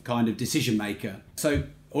emotional kind of decision maker. So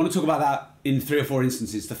I want to talk about that in 3 or 4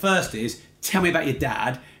 instances. The first is, tell me about your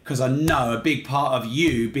dad, because I know a big part of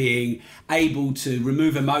you being able to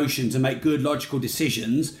remove emotion to make good logical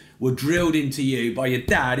decisions were drilled into you by your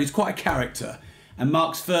dad, who's quite a character. And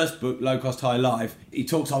Mark's first book, Low Cost High Life, he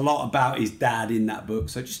talks a lot about his dad in that book.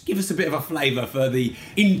 So just give us a bit of a flavour for the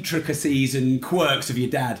intricacies and quirks of your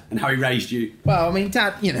dad and how he raised you. Well, I mean,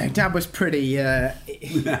 Dad was pretty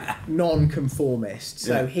non-conformist.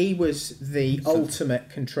 So he was the ultimate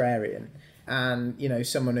contrarian. And,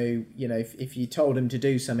 someone who, if you told him to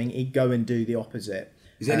do something, he'd go and do the opposite.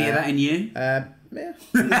 Is any of that in you? Yeah,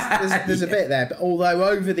 there's a bit there. But although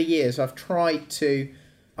over the years I've tried to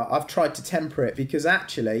temper it, because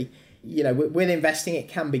actually, with investing, it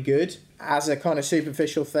can be good as a kind of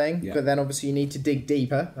superficial thing, but then obviously you need to dig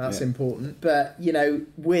deeper. That's important. But,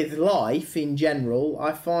 with life in general,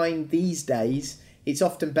 I find these days it's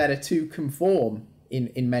often better to conform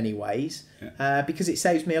in many ways, because it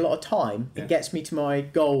saves me a lot of time. It gets me to my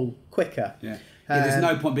goal quicker. There's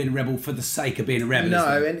no point being a rebel for the sake of being a rebel.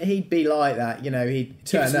 No, and he'd be like that. He'd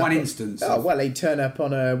turn Give us one instance. He'd turn up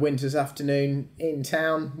on a winter's afternoon in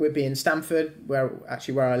town. We'd be in Stamford, where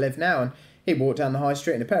I live now, and he'd walk down the high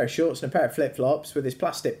street in a pair of shorts and a pair of flip-flops with his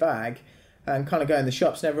plastic bag, and kind of go in the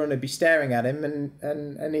shops, and everyone would be staring at him,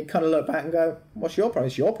 and he'd kind of look back and go, "What's your problem?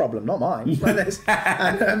 It's your problem, not mine."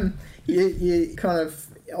 And you kind of,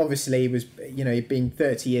 obviously, he was, he'd been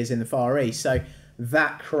 30 years in the Far East, so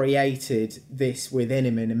that created this within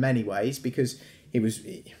him in many ways, because it was,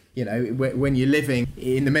 when you're living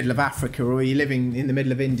in the middle of Africa, or you're living in the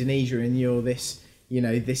middle of Indonesia, and you're this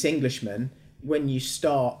Englishman, when you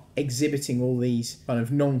start exhibiting all these kind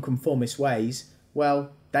of non-conformist ways,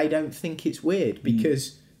 well, they don't think it's weird,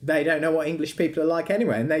 because they don't know what English people are like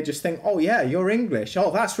anyway, and they just think, "Oh yeah, you're English.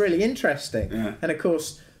 Oh, that's really interesting." Yeah. And of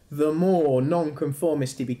course, the more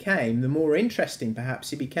non-conformist he became, the more interesting perhaps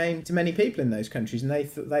he became to many people in those countries, and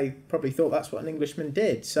they probably thought that's what an Englishman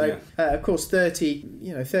did. So, of course,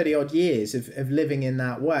 30 odd years of living in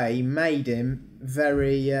that way made him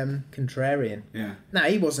very contrarian. Yeah. Now,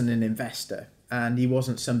 he wasn't an investor, and he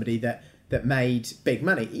wasn't somebody that made big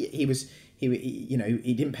money.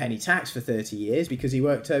 He didn't pay any tax for 30 years because he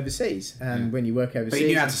worked overseas. And when you work overseas... But he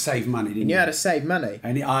knew how to save money, didn't he? He knew how to save money.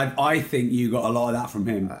 And I think you got a lot of that from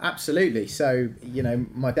him. Absolutely. So,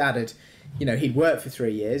 my dad had... he'd work for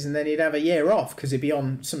 3 years, and then he'd have a year off because he'd be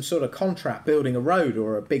on some sort of contract building a road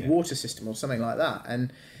or a big water system or something like that.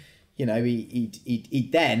 And, he'd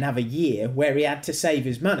then have a year where he had to save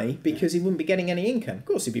his money because he wouldn't be getting any income. Of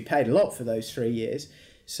course, he'd be paid a lot for those 3 years.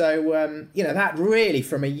 So, that really,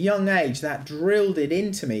 from a young age, that drilled it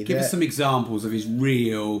into me. Give us some examples of his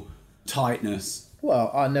real tightness. Well,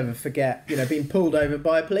 I'll never forget, being pulled over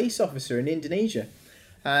by a police officer in Indonesia.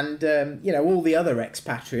 And, all the other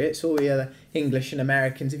expatriates, all the other English and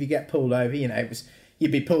Americans, if you get pulled over,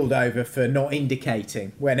 you'd be pulled over for not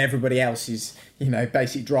indicating when everybody else is,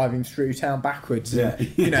 basically driving through town backwards,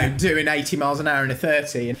 and, doing 80 miles an hour in a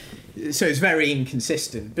 30. And so it's very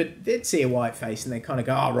inconsistent. But they'd see a white face and they kind of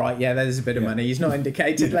go, "Oh, right, yeah, there's a bit of money. He's not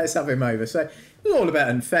indicated. Let's have him over." So it was all a bit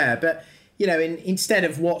unfair. But, instead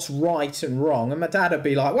of what's right and wrong, and my dad would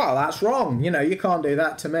be like, "Well, that's wrong. You can't do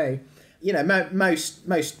that to me." you know,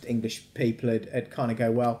 most English people had kind of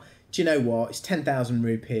go, well, do you know what? It's 10,000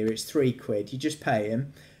 rupee, it's £3. You just pay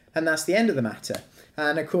him, and that's the end of the matter.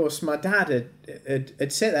 And of course, my dad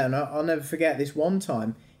had sit there, and I'll never forget this one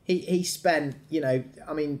time. He spent, you know,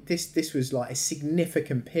 I mean, this was like a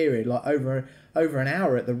significant period, like over an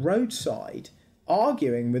hour at the roadside,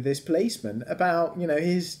 arguing with this policeman about, you know,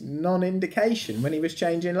 his non-indication when he was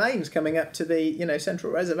changing lanes coming up to the, you know,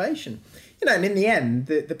 central reservation. You know, and in the end,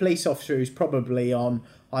 the police officer, who's probably on,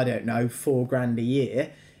 I don't know, $4,000 a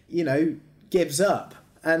year, you know, gives up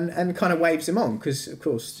and kind of waves him on, because, of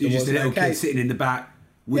course, so you're just a little kid sitting in the back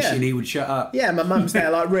wishing he would shut up. Yeah, my mum's there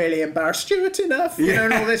like really embarrassed. Stuart, enough, you know,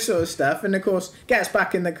 and all this sort of stuff. And of course, gets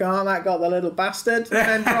back in the car, that got the little bastard, and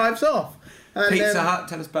then drives off. And, Pizza Hut,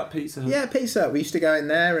 tell us about Pizza Hut. Yeah, Pizza Hut. We used to go in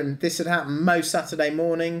there, and this had happened most Saturday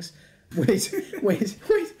mornings. We'd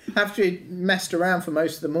after we'd messed around for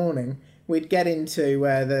most of the morning, we'd get into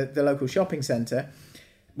the local shopping centre.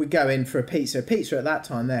 We'd go in for a pizza. Pizza at that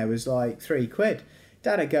time there was like £3.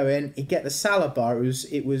 Dad would go in, he'd get the salad bar.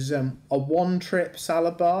 It was a one-trip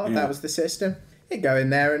salad bar. Yeah. That was the system. He'd go in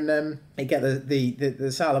there and he'd get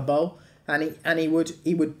the salad bowl, and he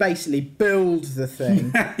would basically build the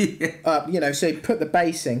thing up. You know, so he'd put the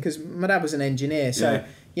base in, because my dad was an engineer, so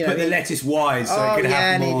you know, put the lettuce wide so it could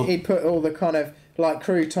have more. And he'd put all the kind of like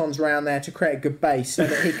croutons around there to create a good base, so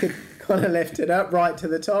that he could kind of lift it up right to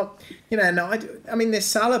the top. You know, and I mean, this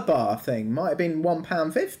salad bar thing might have been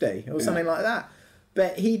 £1.50 or something like that.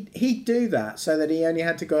 But he'd do that so that he only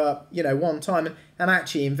had to go up, you know, one time, and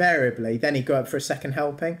actually invariably then he'd go up for a second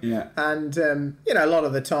helping. Yeah. And you know, a lot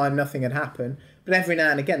of the time nothing had happened, but every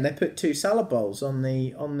now and again they put 2 salad bowls on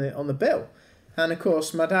the bill, and of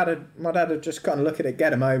course my dad would just kind of look at it,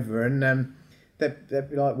 get him over, and they'd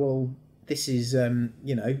be like, well, this is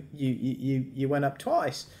you know, you went up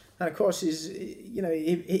twice, and of course you know,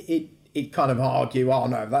 he'd kind of argue, oh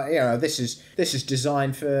no, that, you know, this is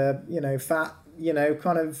designed for, you know, fat, you know,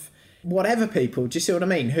 kind of whatever people. Do you see what I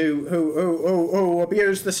mean? Who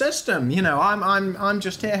abuse the system? You know, I'm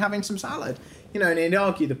just here having some salad. You know, and he'd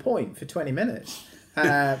argue the point for 20 minutes.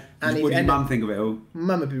 And what did your mum think of it all?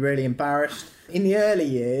 Mum would be really embarrassed. In the early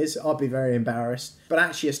years, I'd be very embarrassed. But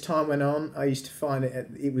actually, as time went on, I used to find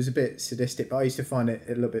it was a bit sadistic, but I used to find it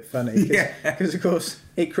a little bit funny. Because, of course,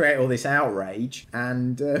 it created all this outrage,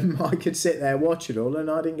 and I could sit there, watch it all, and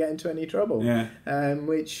I didn't get into any trouble. Yeah.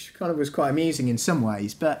 Which kind of was quite amusing in some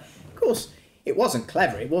ways. But, of course, it wasn't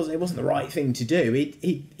clever. It wasn't the right thing to do.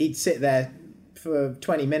 He'd sit there for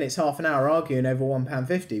 20 minutes, half an hour, arguing over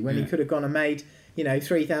 £1.50 when he could have gone and made, you know,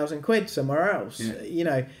 £3,000 somewhere else. Yeah. You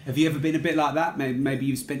know, have you ever been a bit like that? Maybe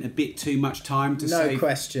you've spent a bit too much time to save. No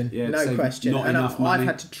question. Not enough money. I've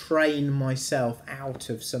had to train myself out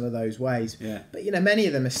of some of those ways. Yeah. But you know, many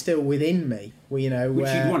of them are still within me. Well, you know, which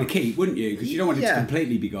you'd want to keep, wouldn't you? Because you don't want it to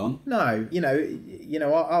completely be gone. No, you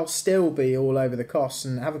know, I'll still be all over the costs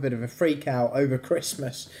and have a bit of a freak out over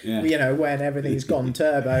Christmas. Yeah. You know, when everything's gone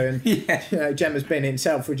turbo, and you know, Gemma's been in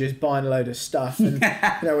Selfridges buying a load of stuff, and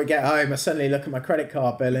you know, we get home, I suddenly look at my credit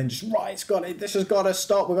card bill and just this has got to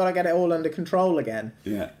stop. We've got to get it all under control again.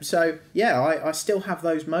 Yeah. So I still have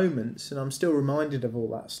those moments, and I'm still reminded of all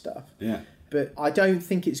that stuff. Yeah. But I don't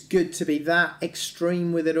think it's good to be that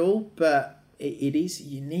extreme with it all. But it is.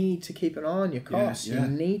 You need to keep an eye on your costs. Yeah.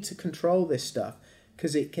 You need to control this stuff,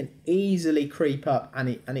 because it can easily creep up, and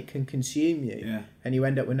it can consume you, and you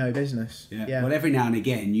end up with no business. Yeah. Well, every now and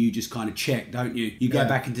again, you just kind of check, don't you? You go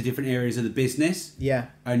back into different areas of the business. Yeah.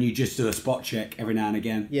 And you just do a spot check every now and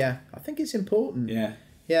again. Yeah, I think it's important. Yeah.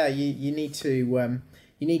 Yeah, you need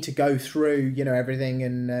to go through, you know, everything,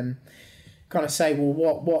 and kind of say,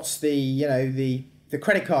 well, what's the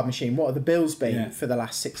credit card machine? What are the bills been for the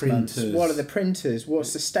last 6 months? What are the printers?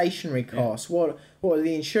 What's the stationery costs? What are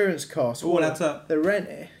the insurance costs? All adds up. The rent.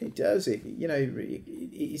 It does. You know,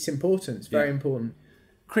 it's important. It's very important.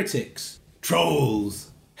 Critics,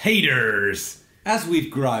 trolls, haters. As we've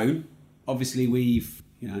grown, obviously we've,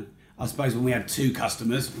 you know, I suppose when we had 2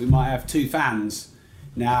 customers, we might have 2 fans.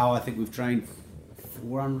 Now I think we've trained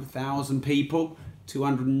 400,000 people,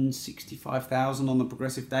 265,000 on the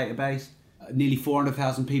Progressive database. Nearly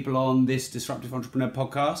 400,000 people on this Disruptive Entrepreneur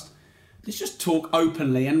podcast. Let's just talk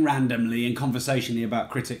openly and randomly and conversationally about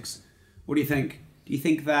critics. What do you think? Do you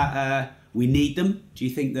think that we need them? Do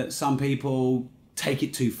you think that some people take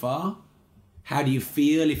it too far? How do you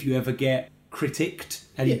feel if you ever get critiqued?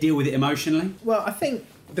 How do you deal with it emotionally? Well, I think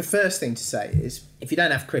The first thing to say is, if you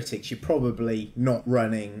don't have critics, you're probably not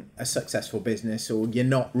running a successful business, or you're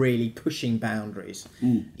not really pushing boundaries.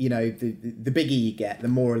 You know, the bigger you get, the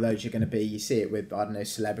more of those you're going to be. You see it with, I don't know,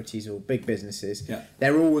 celebrities or big businesses. Yeah.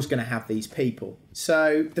 They're always going to have these people.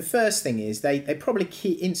 So the first thing is they probably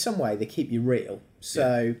keep, in some way, they keep you real.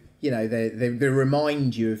 So, you know, they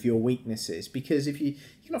remind you of your weaknesses, because if you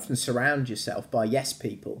can often surround yourself by yes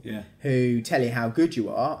people who tell you how good you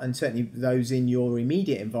are, and certainly those in your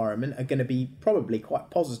immediate environment are going to be probably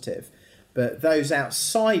quite positive, but those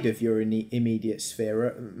outside of your immediate sphere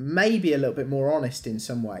are maybe a little bit more honest in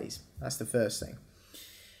some ways. That's the first thing.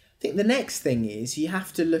 I think the next thing is you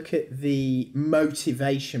have to look at the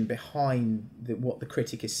motivation behind what the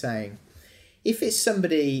critic is saying. If it's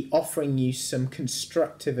somebody offering you some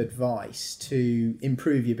constructive advice to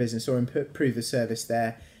improve your business or improve the service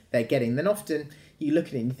they're getting, then often you look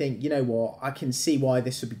at it and you think, you know what, I can see why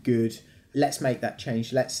this would be good. Let's make that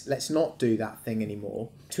change. Let's not do that thing anymore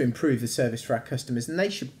to improve the service for our customers. And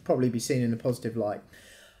they should probably be seen in a positive light.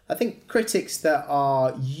 I think critics that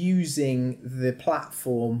are using the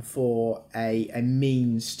platform for a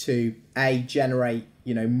means to generate,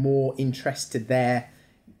 you know, more interest to their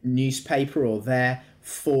newspaper or their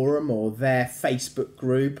forum or their Facebook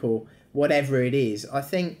group or whatever it is, I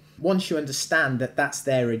think once you understand that that's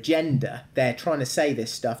their agenda, they're trying to say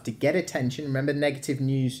this stuff to get attention. Remember, negative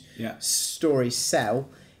news stories sell.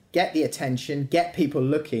 Get the attention, get people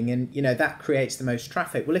looking, and you know that creates the most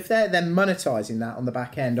traffic. Well, if they're then monetizing that on the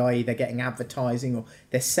back end, i.e. they're getting advertising or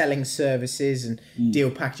they're selling services and deal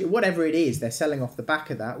packaging, whatever it is, they're selling off the back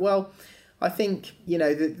of that. Well, I think, you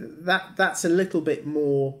know, that's a little bit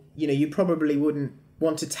more, you know, you probably wouldn't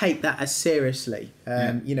want to take that as seriously,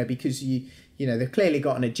 you know, because you know, they've clearly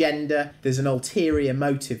got an agenda, there's an ulterior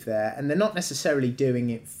motive there, and they're not necessarily doing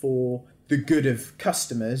it for the good of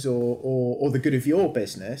customers or the good of your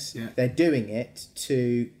business. They're doing it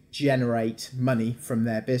to generate money from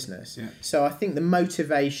their business. So I think the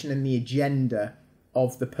motivation and the agenda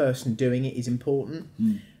of the person doing it is important.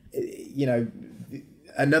 You know,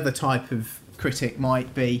 another type of critic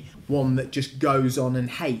might be one that just goes on and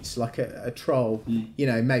hates, like a troll. You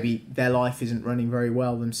know, maybe their life isn't running very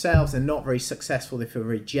well themselves, they're not very successful, they feel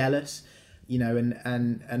very jealous, you know,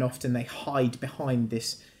 and often they hide behind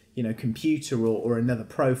this, you know, computer or another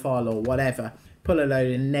profile or whatever, pull a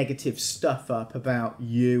load of negative stuff up about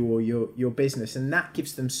you or your business, and that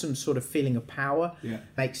gives them some sort of feeling of power,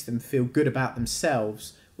 makes them feel good about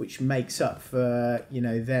themselves, which makes up for, you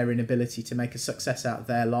know, their inability to make a success out of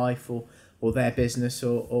their life or their business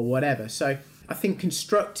or whatever. So I think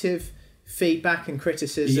constructive feedback and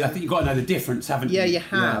criticism... Yeah, I think you've got to know the difference, haven't you? Yeah, you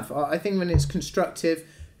have. Yeah. I think when it's constructive,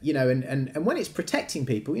 you know, and when it's protecting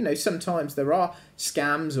people, you know, sometimes there are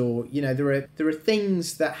scams or, you know, there are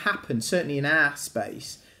things that happen, certainly in our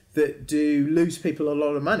space, that do lose people a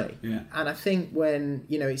lot of money. And I think when,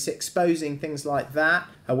 you know, it's exposing things like that,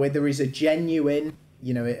 where there is a genuine...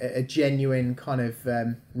 you know, a genuine kind of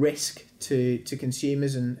risk to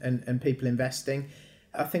consumers and people investing,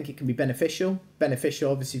 I think it can be beneficial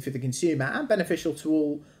obviously for the consumer and beneficial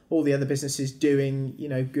to all the other businesses doing, you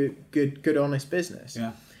know, good honest business.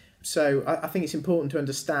 So I think it's important to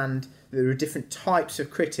understand there are different types of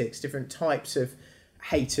critics, different types of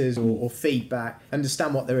haters or feedback,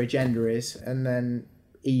 understand what their agenda is, and then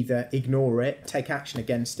either ignore it, take action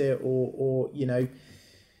against it, or you know,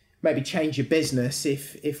 maybe change your business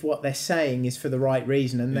if what they're saying is for the right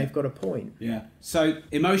reason and they've got a point. So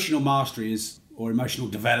emotional mastery or emotional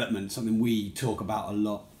development, something we talk about a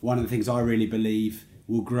lot. One of the things I really believe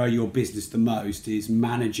will grow your business the most is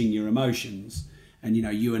managing your emotions. And, you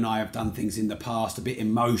know, you and I have done things in the past a bit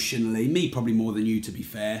emotionally, me probably more than you, to be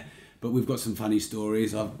fair, but we've got some funny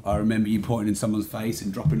stories. I remember you pointing in someone's face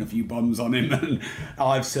and dropping a few bombs on him, and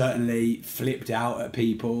I've certainly flipped out at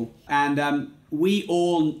people. And we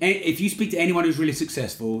all, if you speak to anyone who's really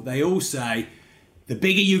successful, they all say, the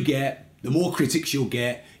bigger you get, the more critics you'll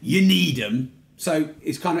get, you need them. So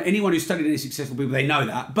it's kind of, anyone who's studied any successful people, they know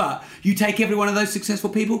that. But you take every one of those successful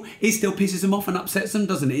people, it still pisses them off and upsets them,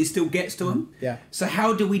 doesn't it? It still gets to them. So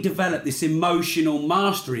how do we develop this emotional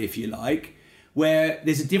mastery, if you like, where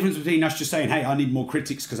there's a difference between us just saying, hey, I need more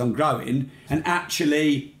critics because I'm growing, and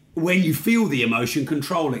actually, when you feel the emotion,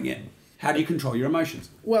 controlling it? How do you control your emotions?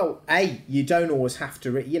 Well, you don't always have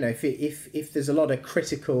to, you know, if there's a lot of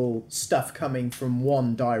critical stuff coming from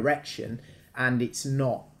one direction and it's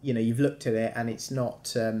not, you know, you've looked at it and it's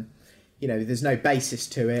not, you know, there's no basis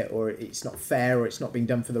to it, or it's not fair, or it's not being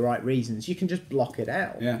done for the right reasons, you can just block it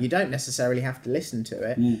out. You don't necessarily have to listen to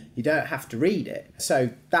it. You don't have to read it.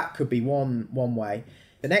 So that could be one way.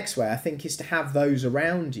 The next way, I think, is to have those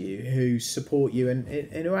around you who support you and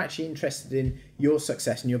who are actually interested in your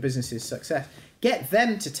success and your business's success. Get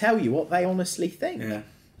them to tell you what they honestly think.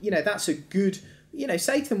 Yeah. That's a good,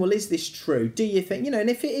 say to them, well, is this true? Do you think, and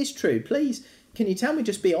if it is true, please, can you tell me,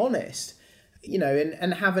 just be honest,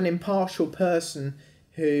 and have an impartial person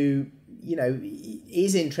who,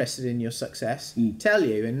 is interested in your success, tell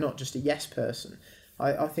you, and not just a yes person.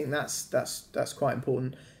 I think that's quite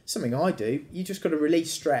important. Something I do. You just got to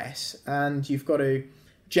release stress, and you've got to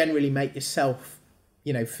generally make yourself,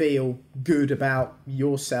 feel good about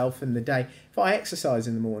yourself and the day. If I exercise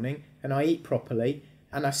in the morning and I eat properly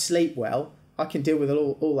and I sleep well, I can deal with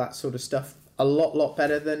all that sort of stuff a lot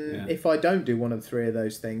better than if I don't do one of the three of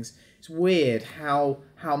those things. It's weird how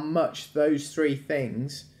much those three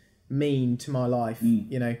things mean to my life.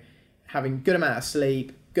 Having good amount of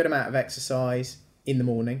sleep, good amount of exercise in the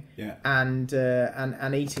morning,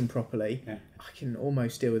 and eating properly, I can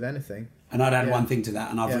almost deal with anything. And I'd add one thing to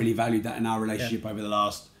that, and I've really valued that in our relationship over the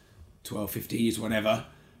last 12, 15 years, whatever.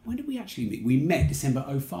 When did we actually meet? We met December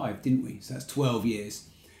 2005, didn't we? So that's 12 years.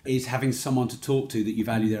 Is having someone to talk to that you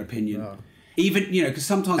value their opinion. Oh. Even, because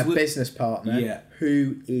sometimes... A business partner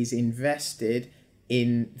who is invested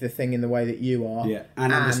in the thing in the way that you are. Yeah,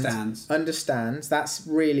 and understands. Understands. That's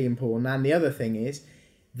really important. And the other thing is,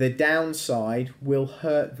 the downside will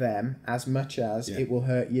hurt them as much as it will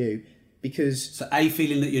hurt you. Because... So A,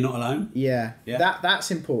 feeling that you're not alone. Yeah. That's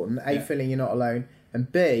important. A, feeling you're not alone.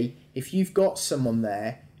 And B, if you've got someone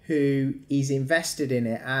there who is invested in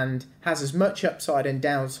it and has as much upside and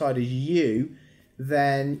downside as you,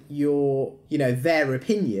 then their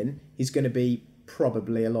opinion is going to be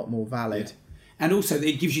probably a lot more valid. Yeah. And also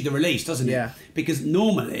it gives you the release, doesn't it? Yeah. Because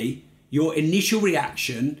normally your initial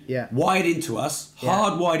reaction, wired into us,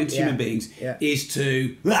 hardwired into human beings, is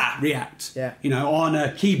to react. Yeah. On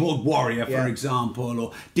a keyboard warrior, for example,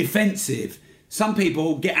 or defensive. Some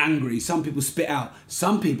people get angry, some people spit out,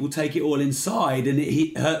 some people take it all inside and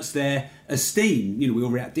it hurts their esteem. We all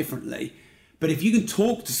react differently. But if you can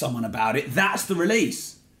talk to someone about it, that's the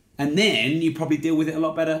release. And then you probably deal with it a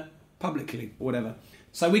lot better publicly or whatever.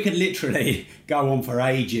 So we could literally go on for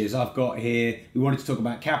ages. I've got here, we wanted to talk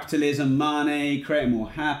about capitalism, money, creating more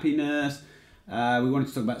happiness. We wanted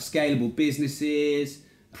to talk about scalable businesses,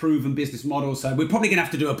 proven business models. So we're probably going to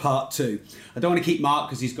have to do a part 2. I don't want to keep Mark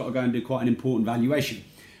because he's got to go and do quite an important valuation.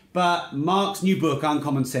 But Mark's new book,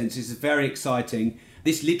 Uncommon Sense, is very exciting.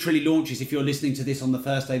 This literally launches, if you're listening to this on the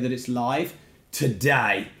first day that it's live,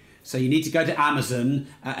 today. So you need to go to Amazon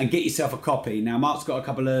and get yourself a copy. Now, Mark's got a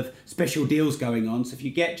couple of special deals going on. So if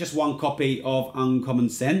you get just one copy of Uncommon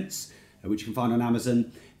Sense, which you can find on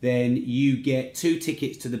Amazon, then you get 2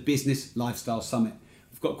 tickets to the Business Lifestyle Summit.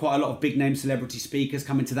 We've got quite a lot of big name celebrity speakers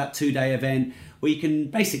coming to that 2-day event where you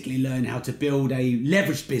can basically learn how to build a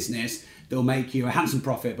leveraged business that will make you a handsome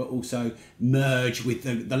profit, but also merge with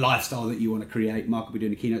the lifestyle that you want to create. Mark will be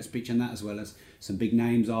doing a keynote speech on that, as well as some big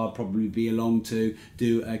names. I'll probably be along to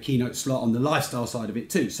do a keynote slot on the lifestyle side of it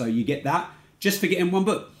too. So you get that just for getting one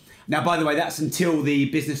book. Now, by the way, that's until the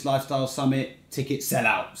Business Lifestyle Summit tickets sell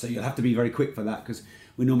out. So you'll have to be very quick for that because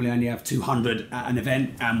we normally only have 200 at an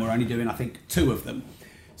event and we're only doing, I think, 2 of them.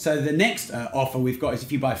 So the next offer we've got is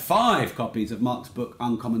if you buy 5 copies of Mark's book,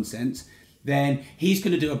 Uncommon Sense, then he's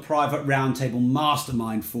going to do a private roundtable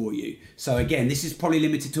mastermind for you. So again, this is probably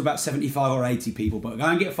limited to about 75 or 80 people, but go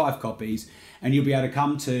and get 5 copies and you'll be able to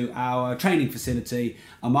come to our training facility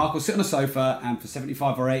and Mark will sit on a sofa and for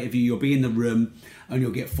 75 or 80 of you, you'll be in the room and you'll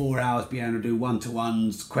get 4 hours being able to do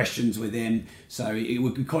one-to-ones, questions with him. So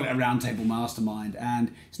we call it a roundtable mastermind,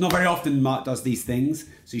 and it's not very often Mark does these things,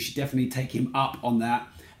 so you should definitely take him up on that.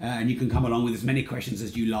 And you can come along with as many questions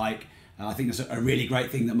as you like. I think that's a really great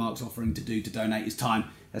thing that Mark's offering to do, to donate his time.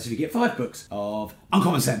 That's if you get 5 books of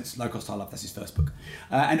Uncommon Sense, Low Cost High Love, that's his first book.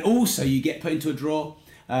 And also you get put into a draw.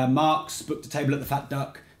 Mark's booked a table at the Fat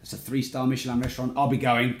Duck. That's a 3-star Michelin restaurant. I'll be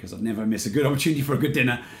going because I'd never miss a good opportunity for a good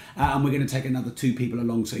dinner. And we're going to take another 2 people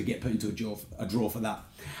along, so you get put into a draw for that.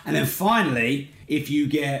 And then finally, if you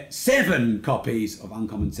get 7 copies of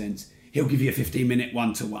Uncommon Sense, he'll give you a 15-minute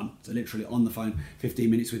one-to-one. So literally on the phone, 15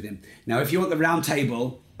 minutes with him. Now, if you want the round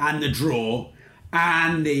table and the draw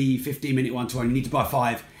and the 15-minute one-to-one, you need to buy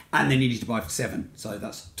 5 and then you need to buy 7. So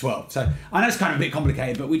that's 12. So I know it's kind of a bit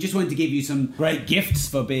complicated, but we just wanted to give you some great gifts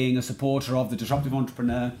for being a supporter of the Disruptive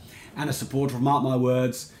Entrepreneur and a supporter of Mark My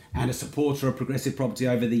Words and a supporter of Progressive Property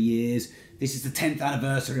over the years. This is the 10th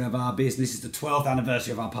anniversary of our business. It's the 12th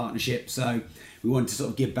anniversary of our partnership. So we wanted to sort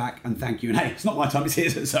of give back and thank you. And hey, it's not my time, it's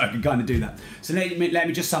his, so I can kind of do that. So let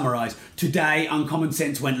me just summarise. Today, Uncommon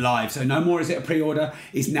Sense went live. So no more is it a pre-order,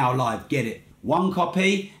 it's now live. Get it. 1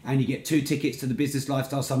 copy, and you get 2 tickets to the Business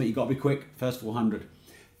Lifestyle Summit. You've got to be quick, first 400.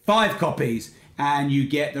 5 copies, and you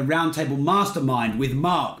get the Roundtable Mastermind with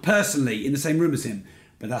Mark, personally, in the same room as him.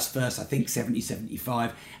 But that's first, I think, 70,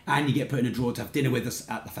 75. And you get put in a drawer to have dinner with us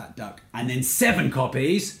at the Fat Duck. And then 7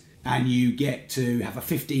 copies, and you get to have a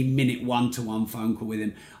 15-minute one-to-one phone call with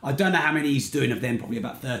him. I don't know how many he's doing of them, probably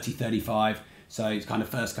about 30, 35. So it's kind of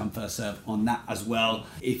first come, first serve on that as well.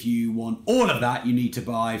 If you want all of that, you need to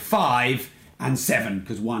buy 5 and 7,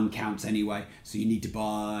 because 1 counts anyway. So you need to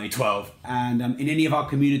buy 12. And in any of our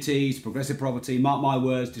communities, Progressive Property, Mark My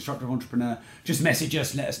Words, Disruptive Entrepreneur, just message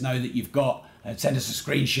us, let us know that you've got, send us a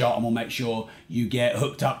screenshot, and we'll make sure you get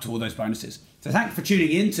hooked up to all those bonuses. So thanks for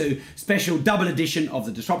tuning in to special double edition of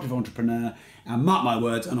the Disruptive Entrepreneur and Mark My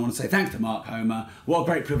Words. And I want to say thanks to Mark Homer. What a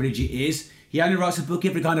great privilege it is. He only writes a book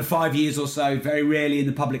every kind of 5 years or so, very rarely in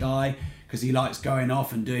the public eye, because he likes going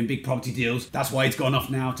off and doing big property deals. That's why he's gone off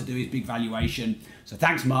now to do his big valuation. So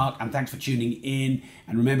thanks, Mark, and thanks for tuning in.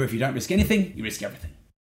 And remember, if you don't risk anything, you risk everything.